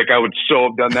fucking sick. I would so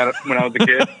have done that when I was a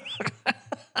kid.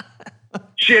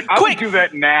 Shit, I would do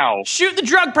that now. Shoot the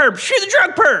drug perp. Shoot the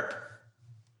drug perp.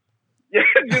 Yeah,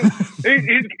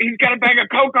 he's got a bag of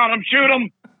coke on him. Shoot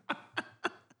him.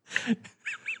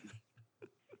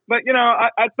 But, you know,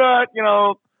 I thought, you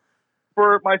know,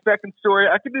 for my second story,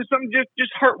 I could do something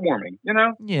just heartwarming, you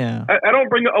know? Yeah. I don't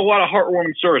bring a lot of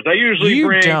heartwarming stories. I usually you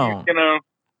know,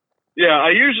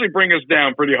 I usually bring us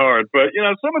down pretty hard. But, you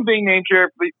know, someone being named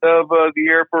Sheriff of the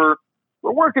Year we're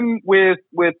working with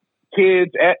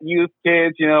kids, at youth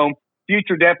kids, you know,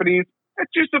 future deputies.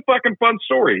 It's just a fucking fun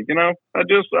story, you know? I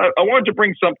wanted to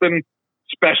bring something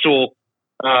special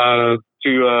to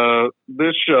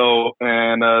this show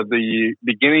and the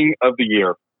beginning of the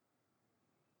year.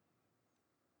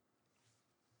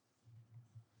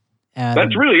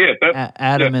 That's really it.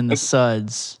 Adam and the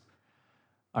Suds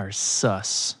are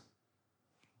sus.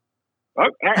 I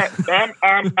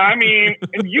mean,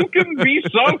 you can be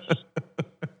sus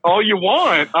all you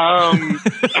want, but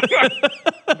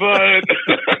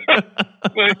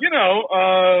you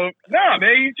know, no,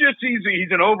 man,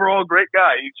 he's an overall great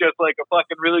guy. He's just like a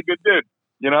fucking really good dude.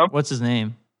 You know, what's his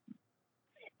name?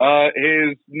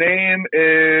 His name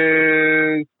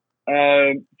is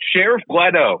Sheriff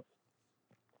GLAAD.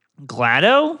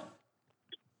 GLAAD?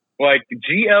 Like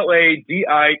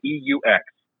GLADIEUX.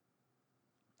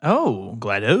 Oh,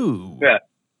 GLAAD.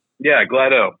 Yeah,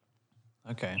 GLAAD.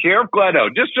 Okay. Sheriff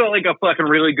GLAAD, just like a fucking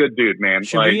really good dude, man.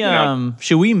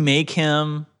 Should we make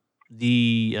him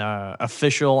the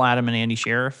official Adam and Andy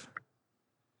sheriff?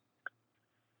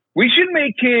 We should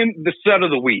make him the Sud of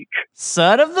the Week.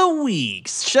 Sud of the Week.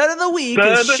 Sud of the Week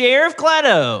is Sheriff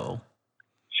GLAAD.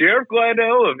 Sheriff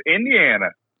GLAAD of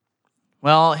Indiana.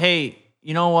 Well, hey,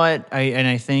 you know what?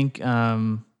 I think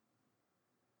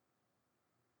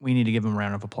we need to give him a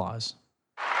round of applause.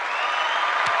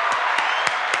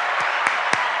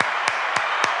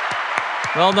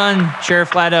 Well done,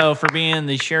 Sheriff GLAAD, for being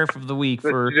the Sheriff of the Week,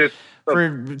 for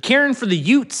caring for the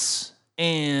Utes.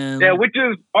 And yeah, which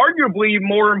is arguably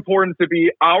more important to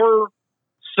be our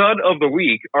Sud of the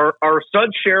Week, our Sud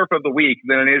Sheriff of the Week,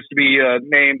 than it is to be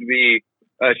named the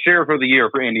Sheriff of the Year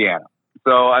for Indiana.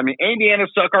 So, I mean, Indiana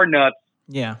suck our nuts.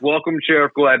 Yeah. Welcome,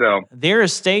 Sheriff GLAAD. They're a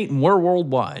state and we're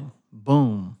worldwide.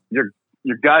 Boom. You're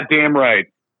goddamn right.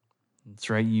 That's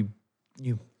right, you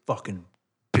fucking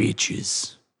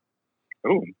bitches.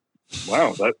 Oh,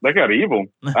 wow, that got evil.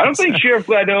 I don't think Sheriff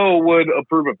GLAAD would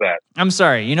approve of that. I'm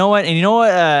sorry. You know what? And you know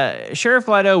what? Sheriff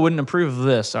GLAAD wouldn't approve of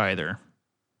this either.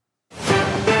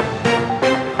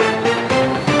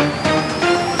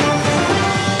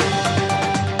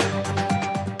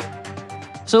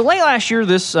 So late last year,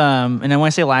 this, and when I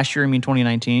say last year, I mean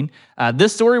 2019,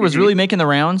 this story was really making the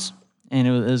rounds, and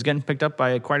it was getting picked up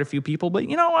by quite a few people. But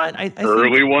you know what? I Early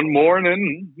think one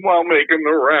morning, while making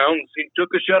the rounds, he took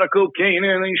a shot of cocaine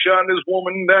and he shot his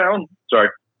woman down. Sorry.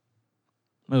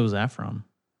 What was that from?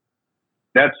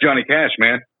 That's Johnny Cash,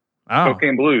 man. Oh.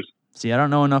 Cocaine Blues. See, I don't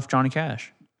know enough Johnny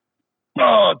Cash.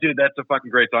 Oh, dude, that's a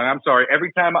fucking great song. I'm sorry.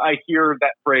 Every time I hear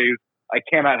that phrase, I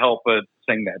cannot help but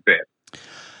sing that bit.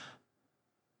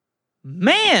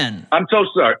 Man, I'm so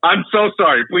sorry. I'm so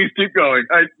sorry. Please keep going.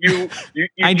 You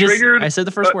triggered. I said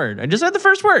the first word. I just said the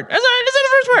first word. I just said the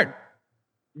first word.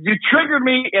 You triggered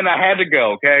me, and I had to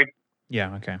go. Okay.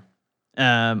 Yeah. Okay.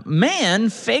 Man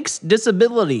fakes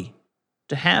disability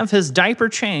to have his diaper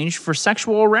changed for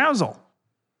sexual arousal.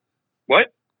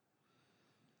 What?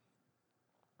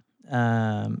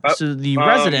 So the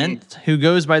resident, who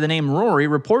goes by the name Rory,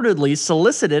 reportedly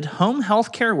solicited home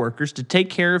health care workers to take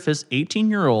care of his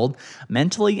 18-year-old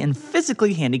mentally and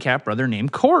physically handicapped brother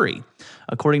named Corey,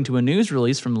 according to a news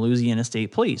release from Louisiana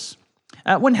State Police.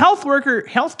 When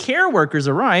healthcare workers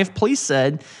arrived, police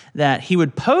said that he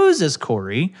would pose as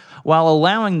Corey while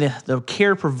allowing the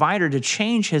care provider to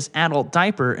change his adult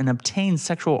diaper and obtain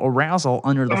sexual arousal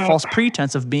under the false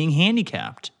pretense of being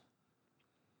handicapped.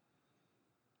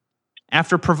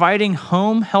 After providing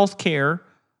home health care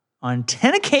on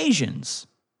 10 occasions,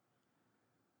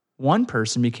 one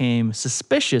person became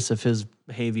suspicious of his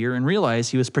behavior and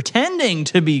realized he was pretending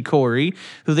to be Corey,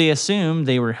 who they assumed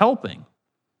they were helping.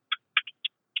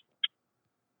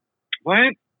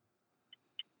 What?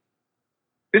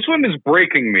 This one is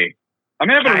breaking me. I'm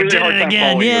having a really hard time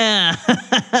following this.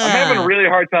 I'm having a really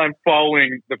hard time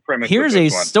following the premise. Here's a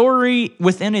story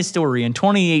within a story. In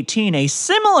 2018, a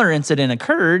similar incident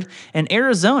occurred in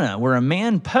Arizona where a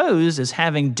man posed as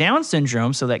having Down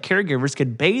syndrome so that caregivers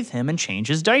could bathe him and change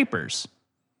his diapers.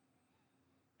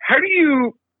 How do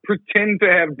you pretend to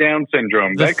have Down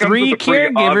syndrome? The three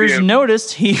caregivers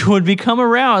noticed he would become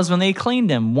aroused when they cleaned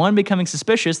him. One becoming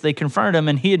suspicious, they confronted him,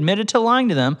 and he admitted to lying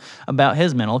to them about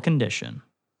his mental condition.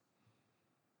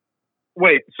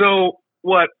 Wait, so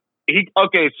what?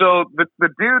 So the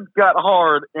dude got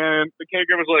hard, and the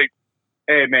caregiver's like,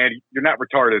 "Hey, man, you're not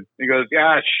retarded." He goes,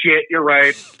 "Yeah, shit, you're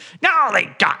right." No, they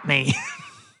got me.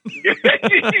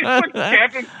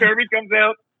 Captain Kirby comes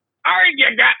out. "All right,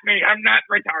 you got me. I'm not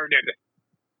retarded."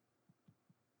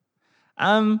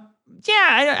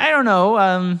 Yeah, I don't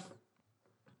know.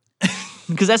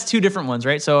 Because that's two different ones,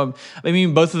 right? So, I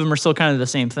mean, both of them are still kind of the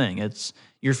same thing. It's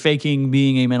you're faking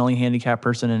being a mentally handicapped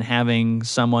person and having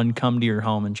someone come to your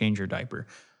home and change your diaper.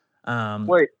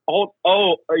 Wait,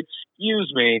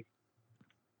 excuse me.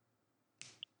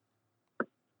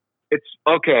 It's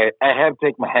okay. I have to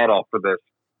take my hat off for this.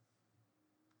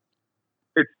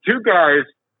 It's two guys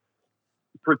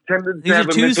pretended to have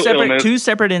a mental illness. Two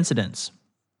separate incidents.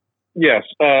 Yes,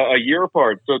 a year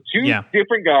apart. So two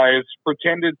different guys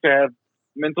pretended to have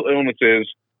mental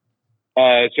illnesses so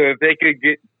that they could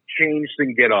get changed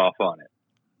and get off on it.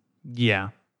 Yeah.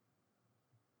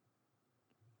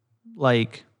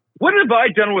 Like, what have I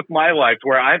done with my life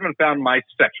where I haven't found my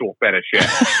sexual fetish yet?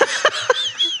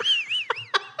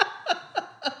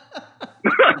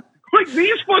 Like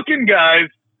these fucking guys.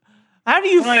 How do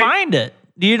you find it?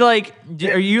 Do you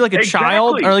are you like a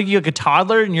child or like you like a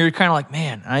toddler and you're kind of like,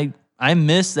 man, I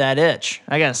miss that itch.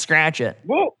 I gotta scratch it.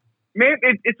 Well, man,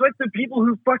 it's like the people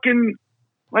who fucking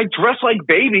like dress like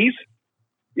babies.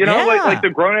 You know, like the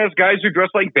grown ass guys who dress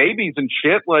like babies and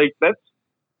shit. Like that's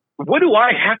what do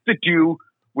I have to do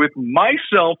with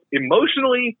myself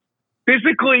emotionally,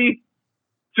 physically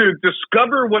to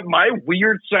discover what my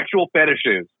weird sexual fetish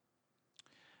is?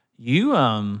 You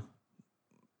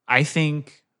I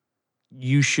think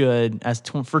you should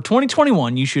for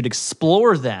 2021 you should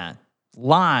explore that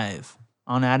live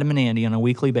on Adam and Andy on a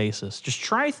weekly basis. Just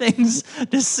try things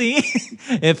to see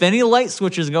if any light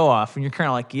switches go off and you're kind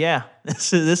of like, yeah,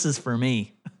 this is for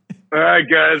me. All right,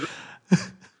 guys.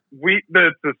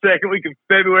 The second week of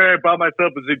February, I bought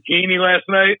myself a zucchini last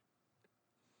night.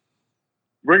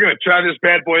 We're going to try this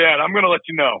bad boy out. I'm going to let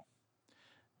you know.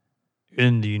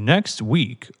 In the next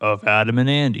week of Adam and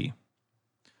Andy.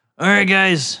 All right,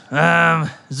 guys.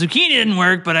 Zucchini didn't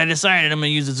work, but I decided I'm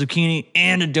going to use a zucchini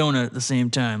and a donut at the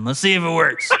same time. Let's see if it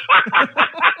works.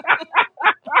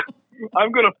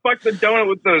 I'm going to fuck the donut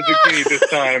with the zucchini this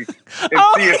time and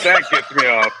see if that gets me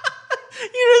off.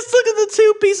 You just look at the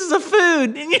two pieces of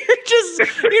food and you're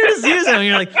just using them.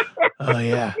 You're like, oh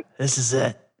yeah, this is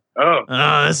it.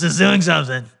 Oh, this is doing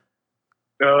something.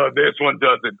 Oh, this one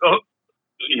doesn't. Oh,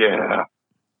 yeah.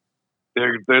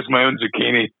 There's my own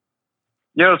zucchini.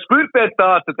 You know, Spoonfed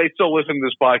thought that they still listen to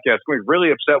this podcast. We're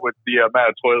really upset with the amount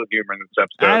of toilet humor in this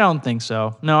episode. I don't think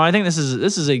so. No, I think this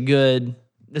is a good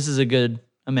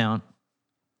amount.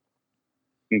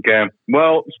 Okay.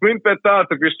 Well, Spoonfed thoughts,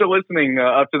 if you're still listening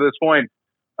up to this point,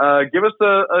 give us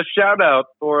a shout out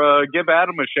or give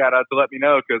Adam a shout out to let me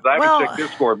know because I haven't checked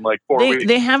Discord in like 4 weeks.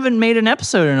 They haven't made an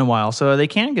episode in a while, so they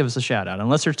can't give us a shout out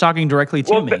unless they're talking directly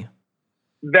to me.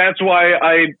 That's why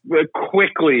I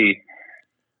quickly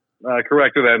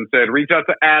corrected that and said, reach out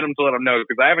to Adam to let him know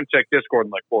because I haven't checked Discord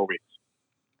in like 4 weeks.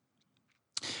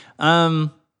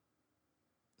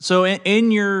 So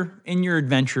in your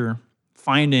adventure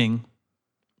finding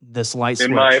this light switch,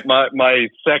 in my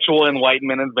sexual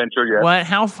enlightenment adventure, yes. What?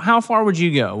 How far would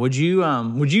you go? Would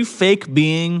you fake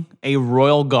being a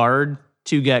royal guard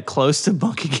to get close to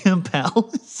Buckingham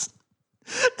Palace?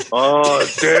 Oh,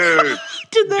 dude!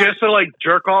 Just to like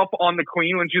jerk off on the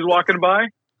Queen when she's walking by.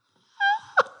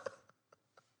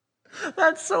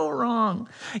 That's so wrong.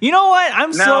 You know what?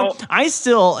 I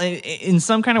still, in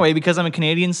some kind of way, because I'm a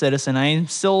Canadian citizen, I am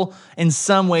still, in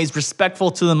some ways,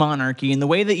 respectful to the monarchy. And the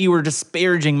way that you were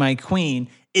disparaging my queen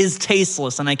is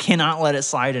tasteless, and I cannot let it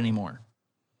slide anymore.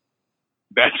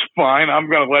 That's fine. I'm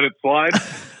going to let it slide.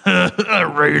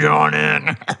 Right on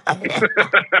in.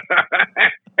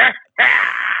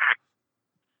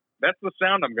 That's the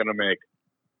sound I'm going to make.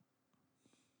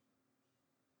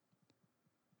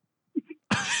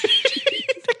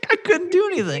 I couldn't do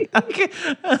anything.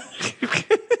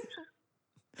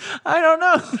 I don't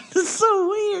know. This is so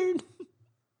weird.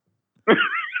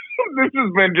 This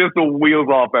has been just a wheels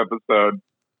off episode.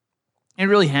 It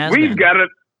really has. We've got to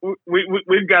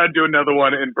do another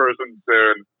one in person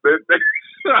soon.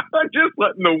 Just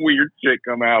letting the weird shit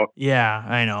come out. Yeah,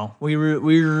 I know. We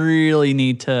really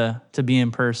need to be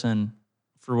in person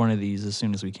for one of these as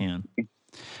soon as we can.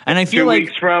 And I feel 2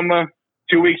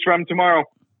 weeks from tomorrow.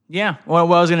 Yeah. Well,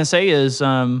 what I was going to say is,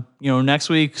 next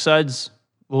week Suds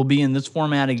will be in this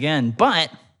format again,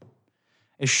 but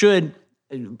it should,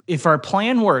 if our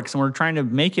plan works and we're trying to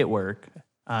make it work,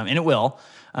 and it will,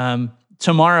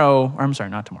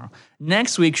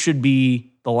 next week should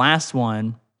be the last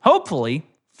one, hopefully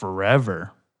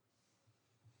forever.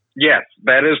 Yes,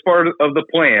 that is part of the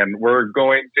plan. We're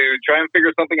going to try and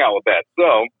figure something out with that.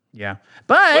 So, yeah,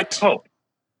 let's hope.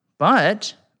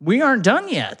 But we aren't done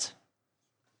yet.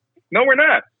 No, we're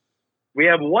not. We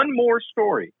have one more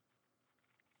story.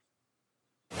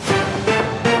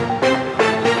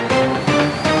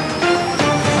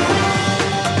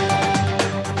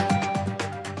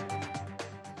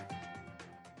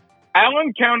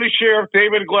 Allen County Sheriff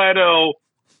David Glado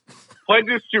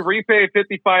pledges to repay a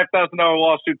 $55,000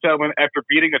 lawsuit settlement after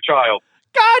beating a child.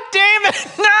 God damn it!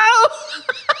 No!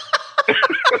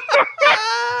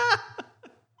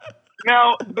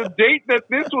 Now, the date that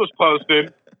this was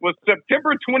posted was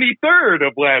September 23rd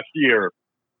of last year.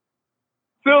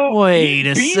 So wait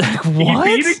a sec.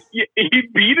 What? He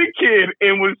beat a kid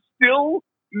and was still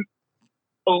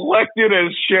elected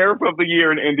as Sheriff of the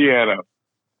Year in Indiana.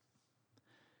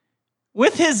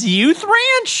 With his youth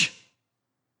ranch?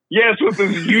 Yes, with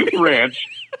his youth ranch.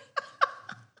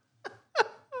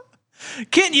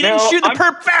 Kid, you didn't shoot the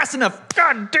perp fast enough.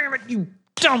 God damn it, you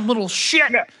dumb little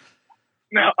shit.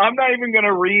 Now, I'm not even going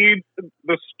to read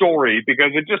the story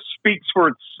because it just speaks for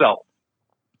itself.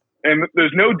 And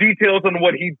there's no details on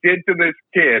what he did to this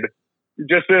kid. It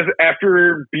just says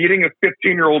after beating a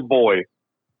 15-year-old boy.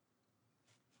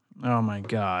 Oh, my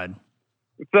God.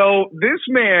 So this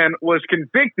man was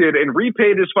convicted and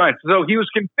repaid his fine. So he was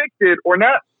convicted or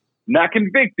not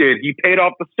convicted. He paid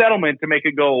off the settlement to make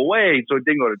it go away so it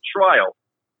didn't go to trial.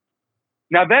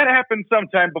 Now, that happened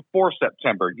sometime before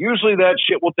September. Usually that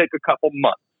shit will take a couple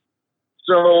months.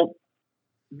 So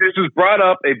this is brought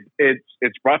up.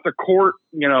 It's brought to court.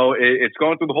 It's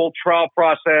going through the whole trial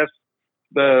process.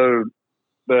 The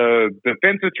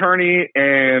defense attorney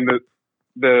and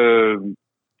the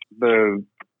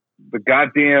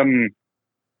goddamn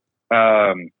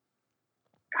God,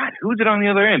 who's it on the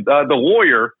other end? The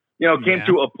lawyer, came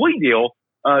to a plea deal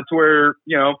to where,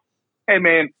 hey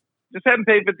man, just have him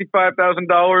pay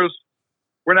 $55,000.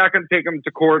 We're not going to take him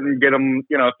to court and get him,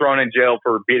 thrown in jail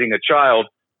for beating a child.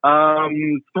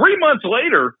 3 months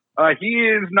later, he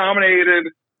is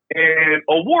nominated and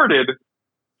awarded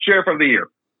Sheriff of the Year.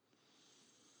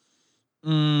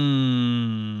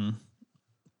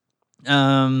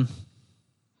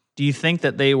 Do you think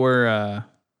that they were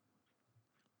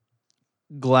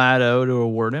Glado to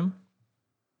award him?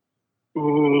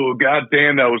 Ooh,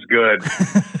 goddamn, that was good.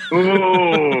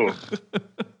 Ooh,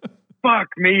 fuck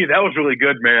me, that was really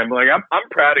good, man. Like, I'm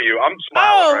proud of you. I'm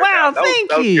smiling. Oh, wow, now.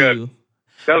 thank you. Good.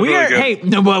 That was really good. Hey,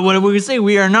 no, but what we say?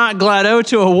 We are not Glado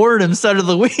to award him Stud of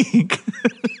the Week.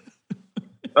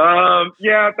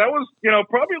 Yeah, that was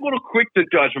probably a little quick to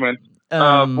judgment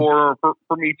for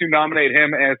me to nominate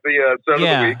him as the Stud of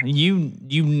the Week.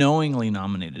 You knowingly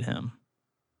nominated him.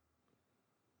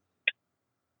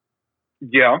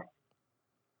 Yeah.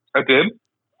 I did,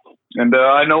 and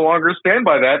I no longer stand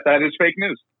by that. That is fake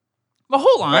news. Well,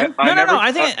 hold on. No.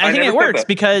 I think it works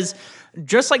because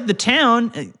just like the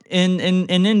town in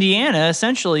Indiana,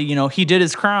 essentially, he did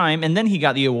his crime and then he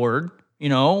got the award.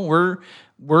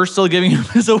 We're still giving him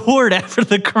his award after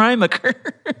the crime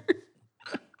occurred.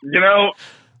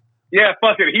 Yeah,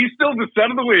 fuck it. He's still the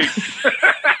Son of the Week.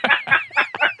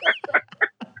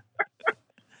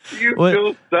 He's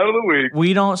still Son of the Week.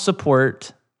 We don't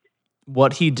support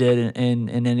what he did in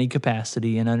any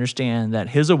capacity and understand that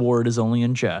his award is only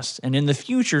unjust. And in the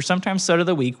future, sometimes Stud of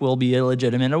the Week will be a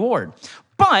legitimate award.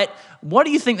 But what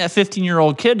do you think that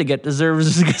 15-year-old kid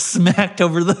deserves to get smacked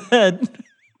over the head?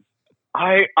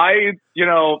 I'm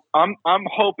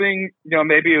hoping,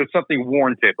 maybe it was something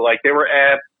warranted. Like they were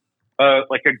at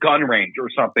like a gun range or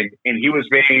something, and he was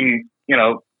being,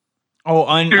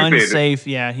 unsafe.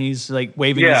 Yeah, he's like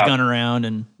waving his gun around,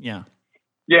 and yeah.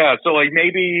 Yeah, so like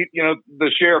maybe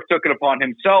the sheriff took it upon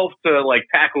himself to like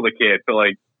tackle the kid to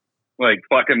like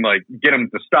fucking like get him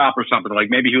to stop or something. Like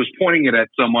maybe he was pointing it at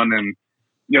someone and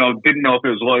didn't know if it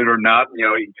was loaded or not.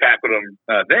 He tackled him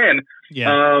then.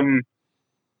 Yeah.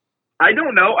 I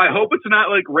don't know. I hope it's not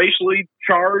like racially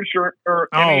charged or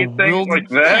anything like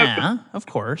that. Yeah, of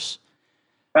course.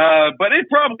 But it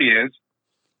probably is.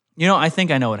 I think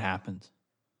I know what happened.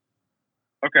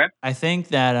 Okay. I think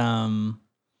that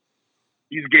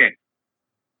he's gay.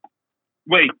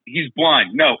 Wait, he's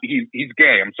blind. No, he's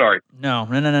gay. I'm sorry. No.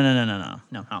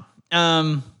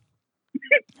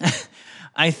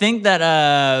 I think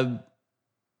that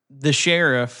the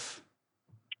sheriff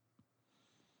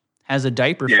has a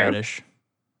diaper fetish,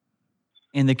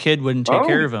 and the kid wouldn't take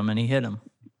care of him, and he hit him.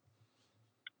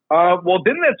 Well,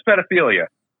 then that's pedophilia.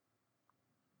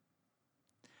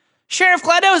 Sheriff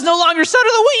Gladeau is no longer son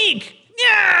of the week.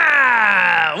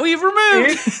 Yeah, we've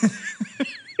removed.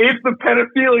 If the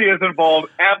pedophilia is involved,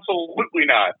 absolutely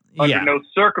not. Under no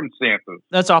circumstances.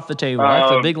 That's off the table.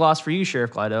 That's a big loss for you,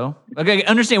 Sheriff Gladeau. Okay,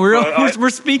 understand. We're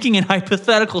speaking in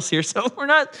hypotheticals here, so we're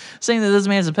not saying that this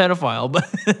man's a pedophile, but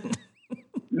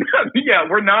yeah,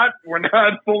 we're not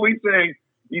fully saying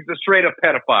he's a straight up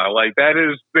pedophile. Like that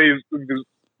is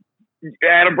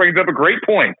Adam brings up a great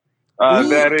point.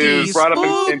 That is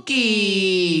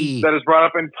brought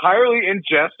up entirely in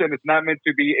jest, and it's not meant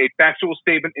to be a factual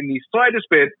statement in the slightest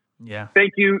bit. Yeah.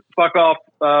 Thank you. Fuck off,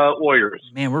 lawyers.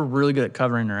 Man, we're really good at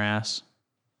covering their ass.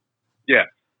 Yeah.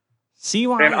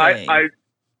 CYA.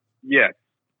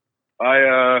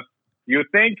 And you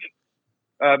would think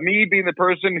me being the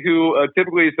person who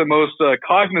typically is the most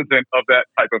cognizant of that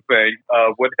type of thing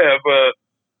would have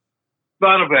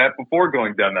thought of that before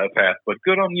going down that path, but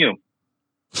good on you.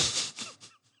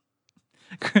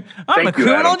 I'm a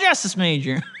criminal justice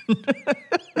major.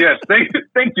 Yes,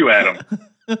 thank you, Adam.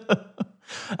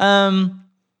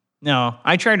 No,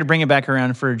 I tried to bring it back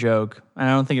around for a joke, and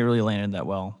I don't think it really landed that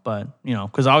well. But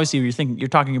because obviously you're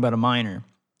talking about a minor,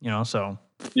 so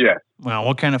yeah. Well,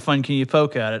 what kind of fun can you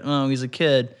poke at it? Oh, he's a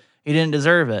kid; he didn't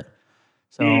deserve it.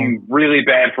 So really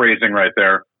bad phrasing right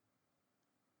there.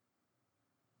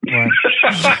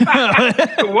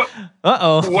 What?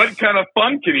 Uh-oh. What kind of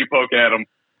fun can you poke at him?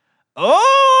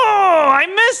 Oh, I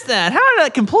missed that. How did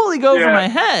that completely go over my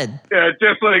head? Yeah,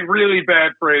 just like really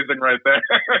bad phrasing right there.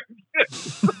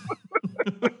 Just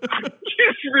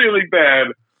really bad.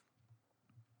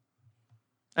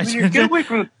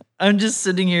 I'm just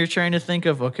sitting here trying to think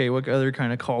of, okay, what other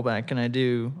kind of callback can I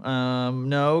do?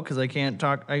 No, because I can't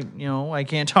talk. I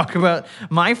can't talk about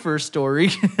my first story.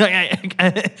 I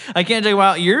can't talk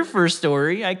about your first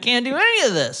story. I can't do any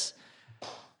of this.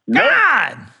 No.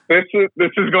 God. This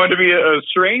is going to be a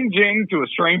stranging to a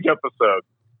strange episode.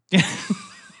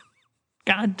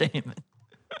 God damn it.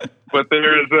 But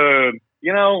there's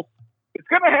it's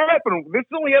going to happen. This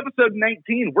is only episode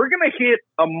 19. We're going to hit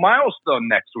a milestone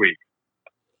next week.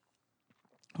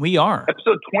 We are.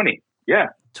 Episode 20. Yeah.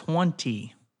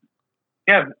 20.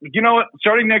 Yeah. You know what?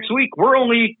 Starting next week, we're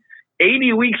only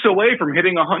 80 weeks away from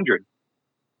hitting 100.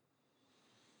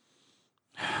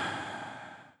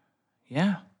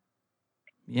 Yeah.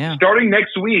 Yeah. Starting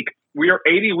next week, we are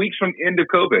 80 weeks from the end of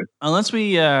COVID. Unless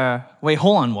we wait,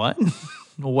 hold on, what?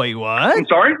 Wait, what? I'm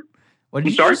sorry? What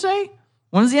did you just say?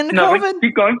 When's the end of COVID?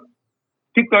 Keep going.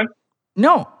 Keep going.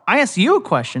 No, I asked you a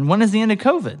question. When is the end of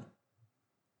COVID?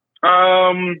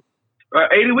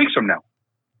 80 weeks from now.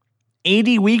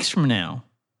 80 weeks from now.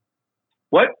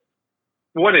 What?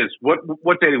 What's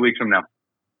 80 weeks from now?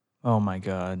 Oh my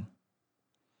God.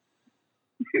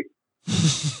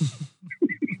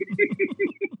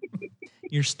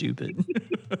 You're stupid.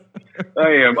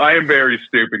 I am very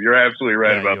stupid. You're absolutely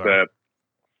right about that.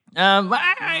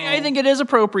 I think it is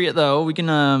appropriate though. We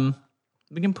can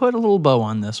put a little bow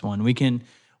on this one. We can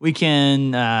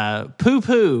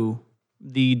poo-poo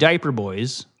the diaper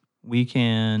boys. We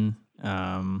can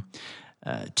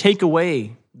take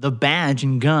away the badge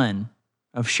and gun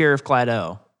of Sheriff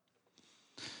Gladeau.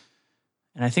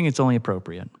 And I think it's only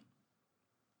appropriate.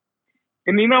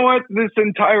 And you know what? This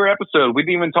entire episode, we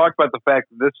didn't even talk about the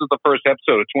fact that this is the first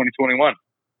episode of 2021.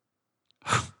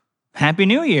 Happy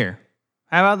New Year.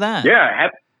 How about that? Yeah,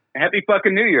 happy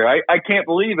fucking New Year. I can't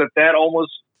believe that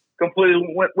almost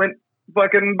completely went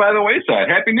fucking by the wayside.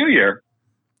 Happy New Year.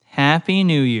 Happy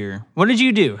New Year. What did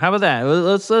you do? How about that?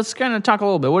 Let's kind of talk a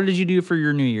little bit. What did you do for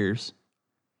your New Year's?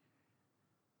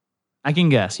 I can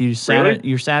guess. You sat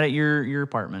at your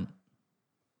apartment.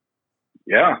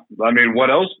 Yeah. I mean, what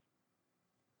else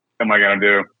am I going to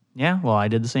do? Yeah, well, I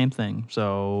did the same thing.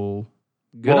 So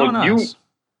good on us.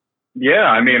 Yeah,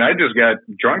 I mean, I just got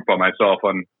drunk by myself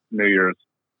on New Year's.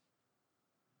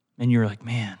 And you were like,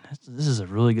 man, this is a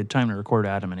really good time to record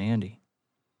Adam and Andy.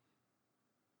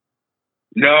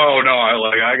 No,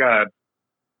 I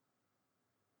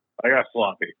got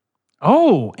sloppy.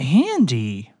 Oh,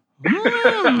 Andy.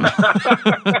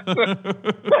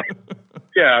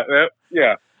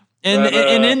 Yeah.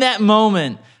 And in that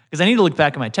moment, because I need to look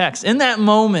back at my text, in that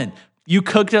moment, you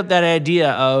cooked up that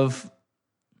idea of,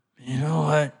 you know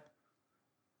what?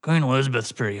 Queen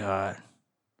Elizabeth's pretty hot.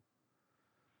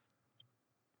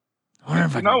 I wonder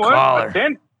if I can call her.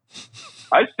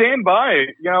 I stand by.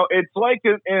 You know, it's like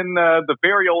in the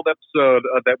very old episode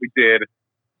that we did.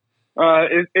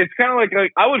 It's kind of like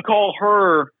I would call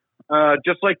her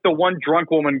just like the one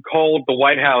drunk woman called the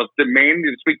White House demanding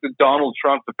to speak to Donald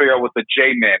Trump to figure out what the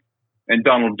J meant and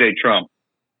Donald J. Trump.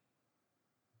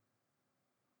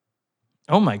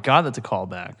 Oh my God, that's a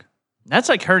callback. That's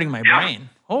like hurting my brain.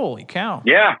 Holy cow.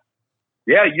 Yeah.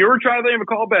 Yeah, you were trying to think of a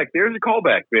callback. There's a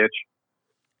callback, bitch.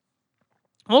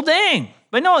 Well, dang.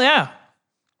 But no, yeah.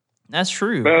 That's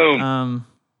true. Boom.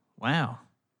 Wow.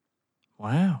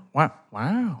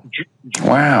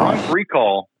 Drunk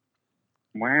recall.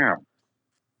 Wow.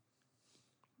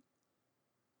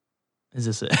 Is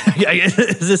this it?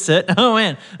 Is this it? Oh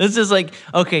man, this is like,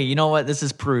 okay, you know what? This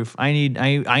is proof. I need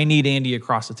Andy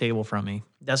across the table from me.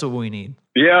 That's what we need.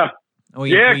 Yeah.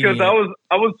 Because I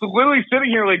was literally sitting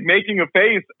here like making a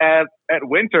face at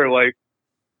Winter, like,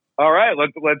 all right,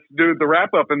 let's do the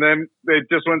wrap up, and then it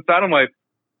just went silent. I'm like,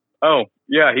 oh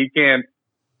yeah, he can't.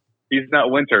 He's not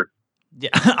Winter.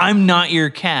 Yeah, I'm not your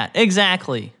cat.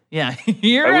 Exactly. Yeah,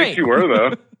 you're right. I wish you were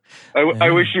though.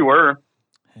 I wish you were.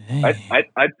 Hey.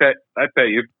 I'd pet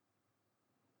you.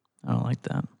 I don't like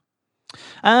that.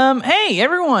 Hey,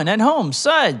 everyone at home,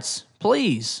 Suds,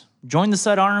 please join the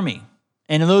Sud Army.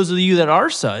 And those of you that are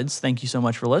Suds, thank you so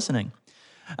much for listening.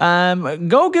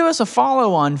 Go give us a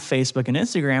follow on Facebook and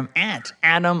Instagram at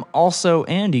Adam Also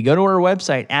Andy. Go to our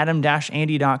website,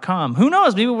 adam-andy.com. Who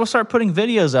knows? Maybe we'll start putting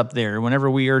videos up there whenever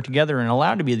we are together and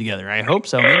allowed to be together. I hope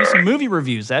so. Maybe some movie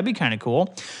reviews. That'd be kind of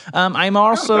cool. I'm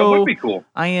also... that would be cool.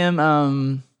 I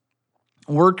am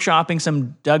workshopping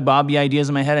some Doug Bobby ideas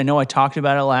in my head. I know I talked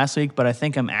about it last week, but I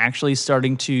think I'm actually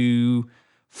starting to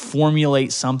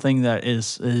formulate something that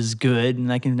is good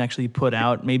and I can actually put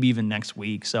out maybe even next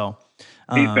week. So...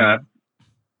 well,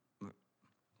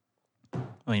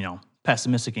 you know,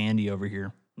 pessimistic Andy over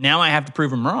here. Now I have to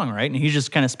prove him wrong, right? And he's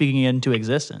just kind of speaking it into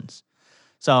existence.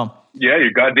 So yeah,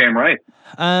 you're goddamn right.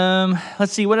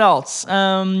 Let's see what else.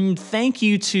 Thank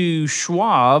you to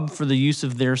Schwab for the use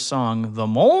of their song "The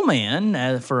Mole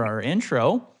Man" for our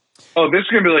intro. Oh, this is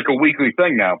gonna be like a weekly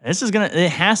thing now. It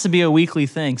has to be a weekly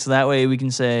thing, so that way we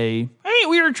can say, "Hey,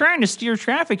 we were trying to steer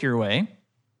traffic your way."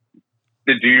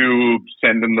 Did you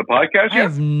send them the podcast yet? I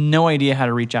have no idea how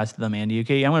to reach out to them, Andy.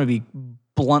 Okay, I'm going to be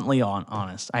bluntly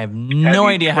honest. I have no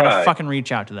idea how to fucking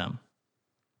reach out to them.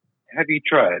 Have you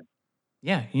tried?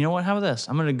 Yeah, you know what? How about this?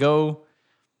 I'm going to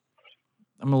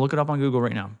look it up on Google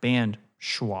right now. Band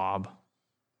Schwab.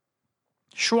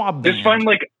 Schwab band. Just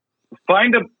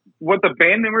find what the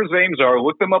band members' names are.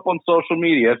 Look them up on social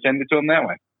media. Send it to them that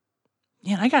way.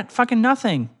 Yeah, I got fucking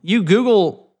nothing. You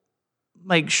Google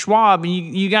like Schwab, and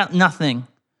you got nothing.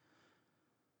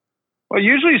 Well,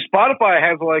 usually Spotify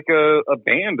has like a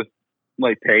band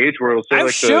like page where it'll say I've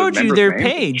like showed you their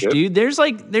page, dude.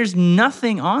 There's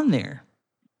nothing on there.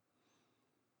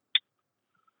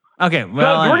 Okay,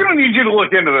 well, we're gonna need you to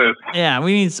look into this. Yeah,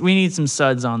 we need some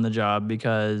Suds on the job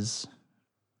because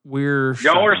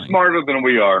y'all are smarter than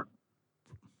we are.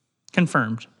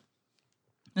 Confirmed.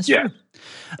 That's true.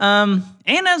 And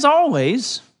as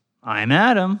always, I'm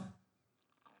Adam.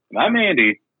 And I'm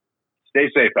Andy. Stay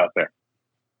safe out there.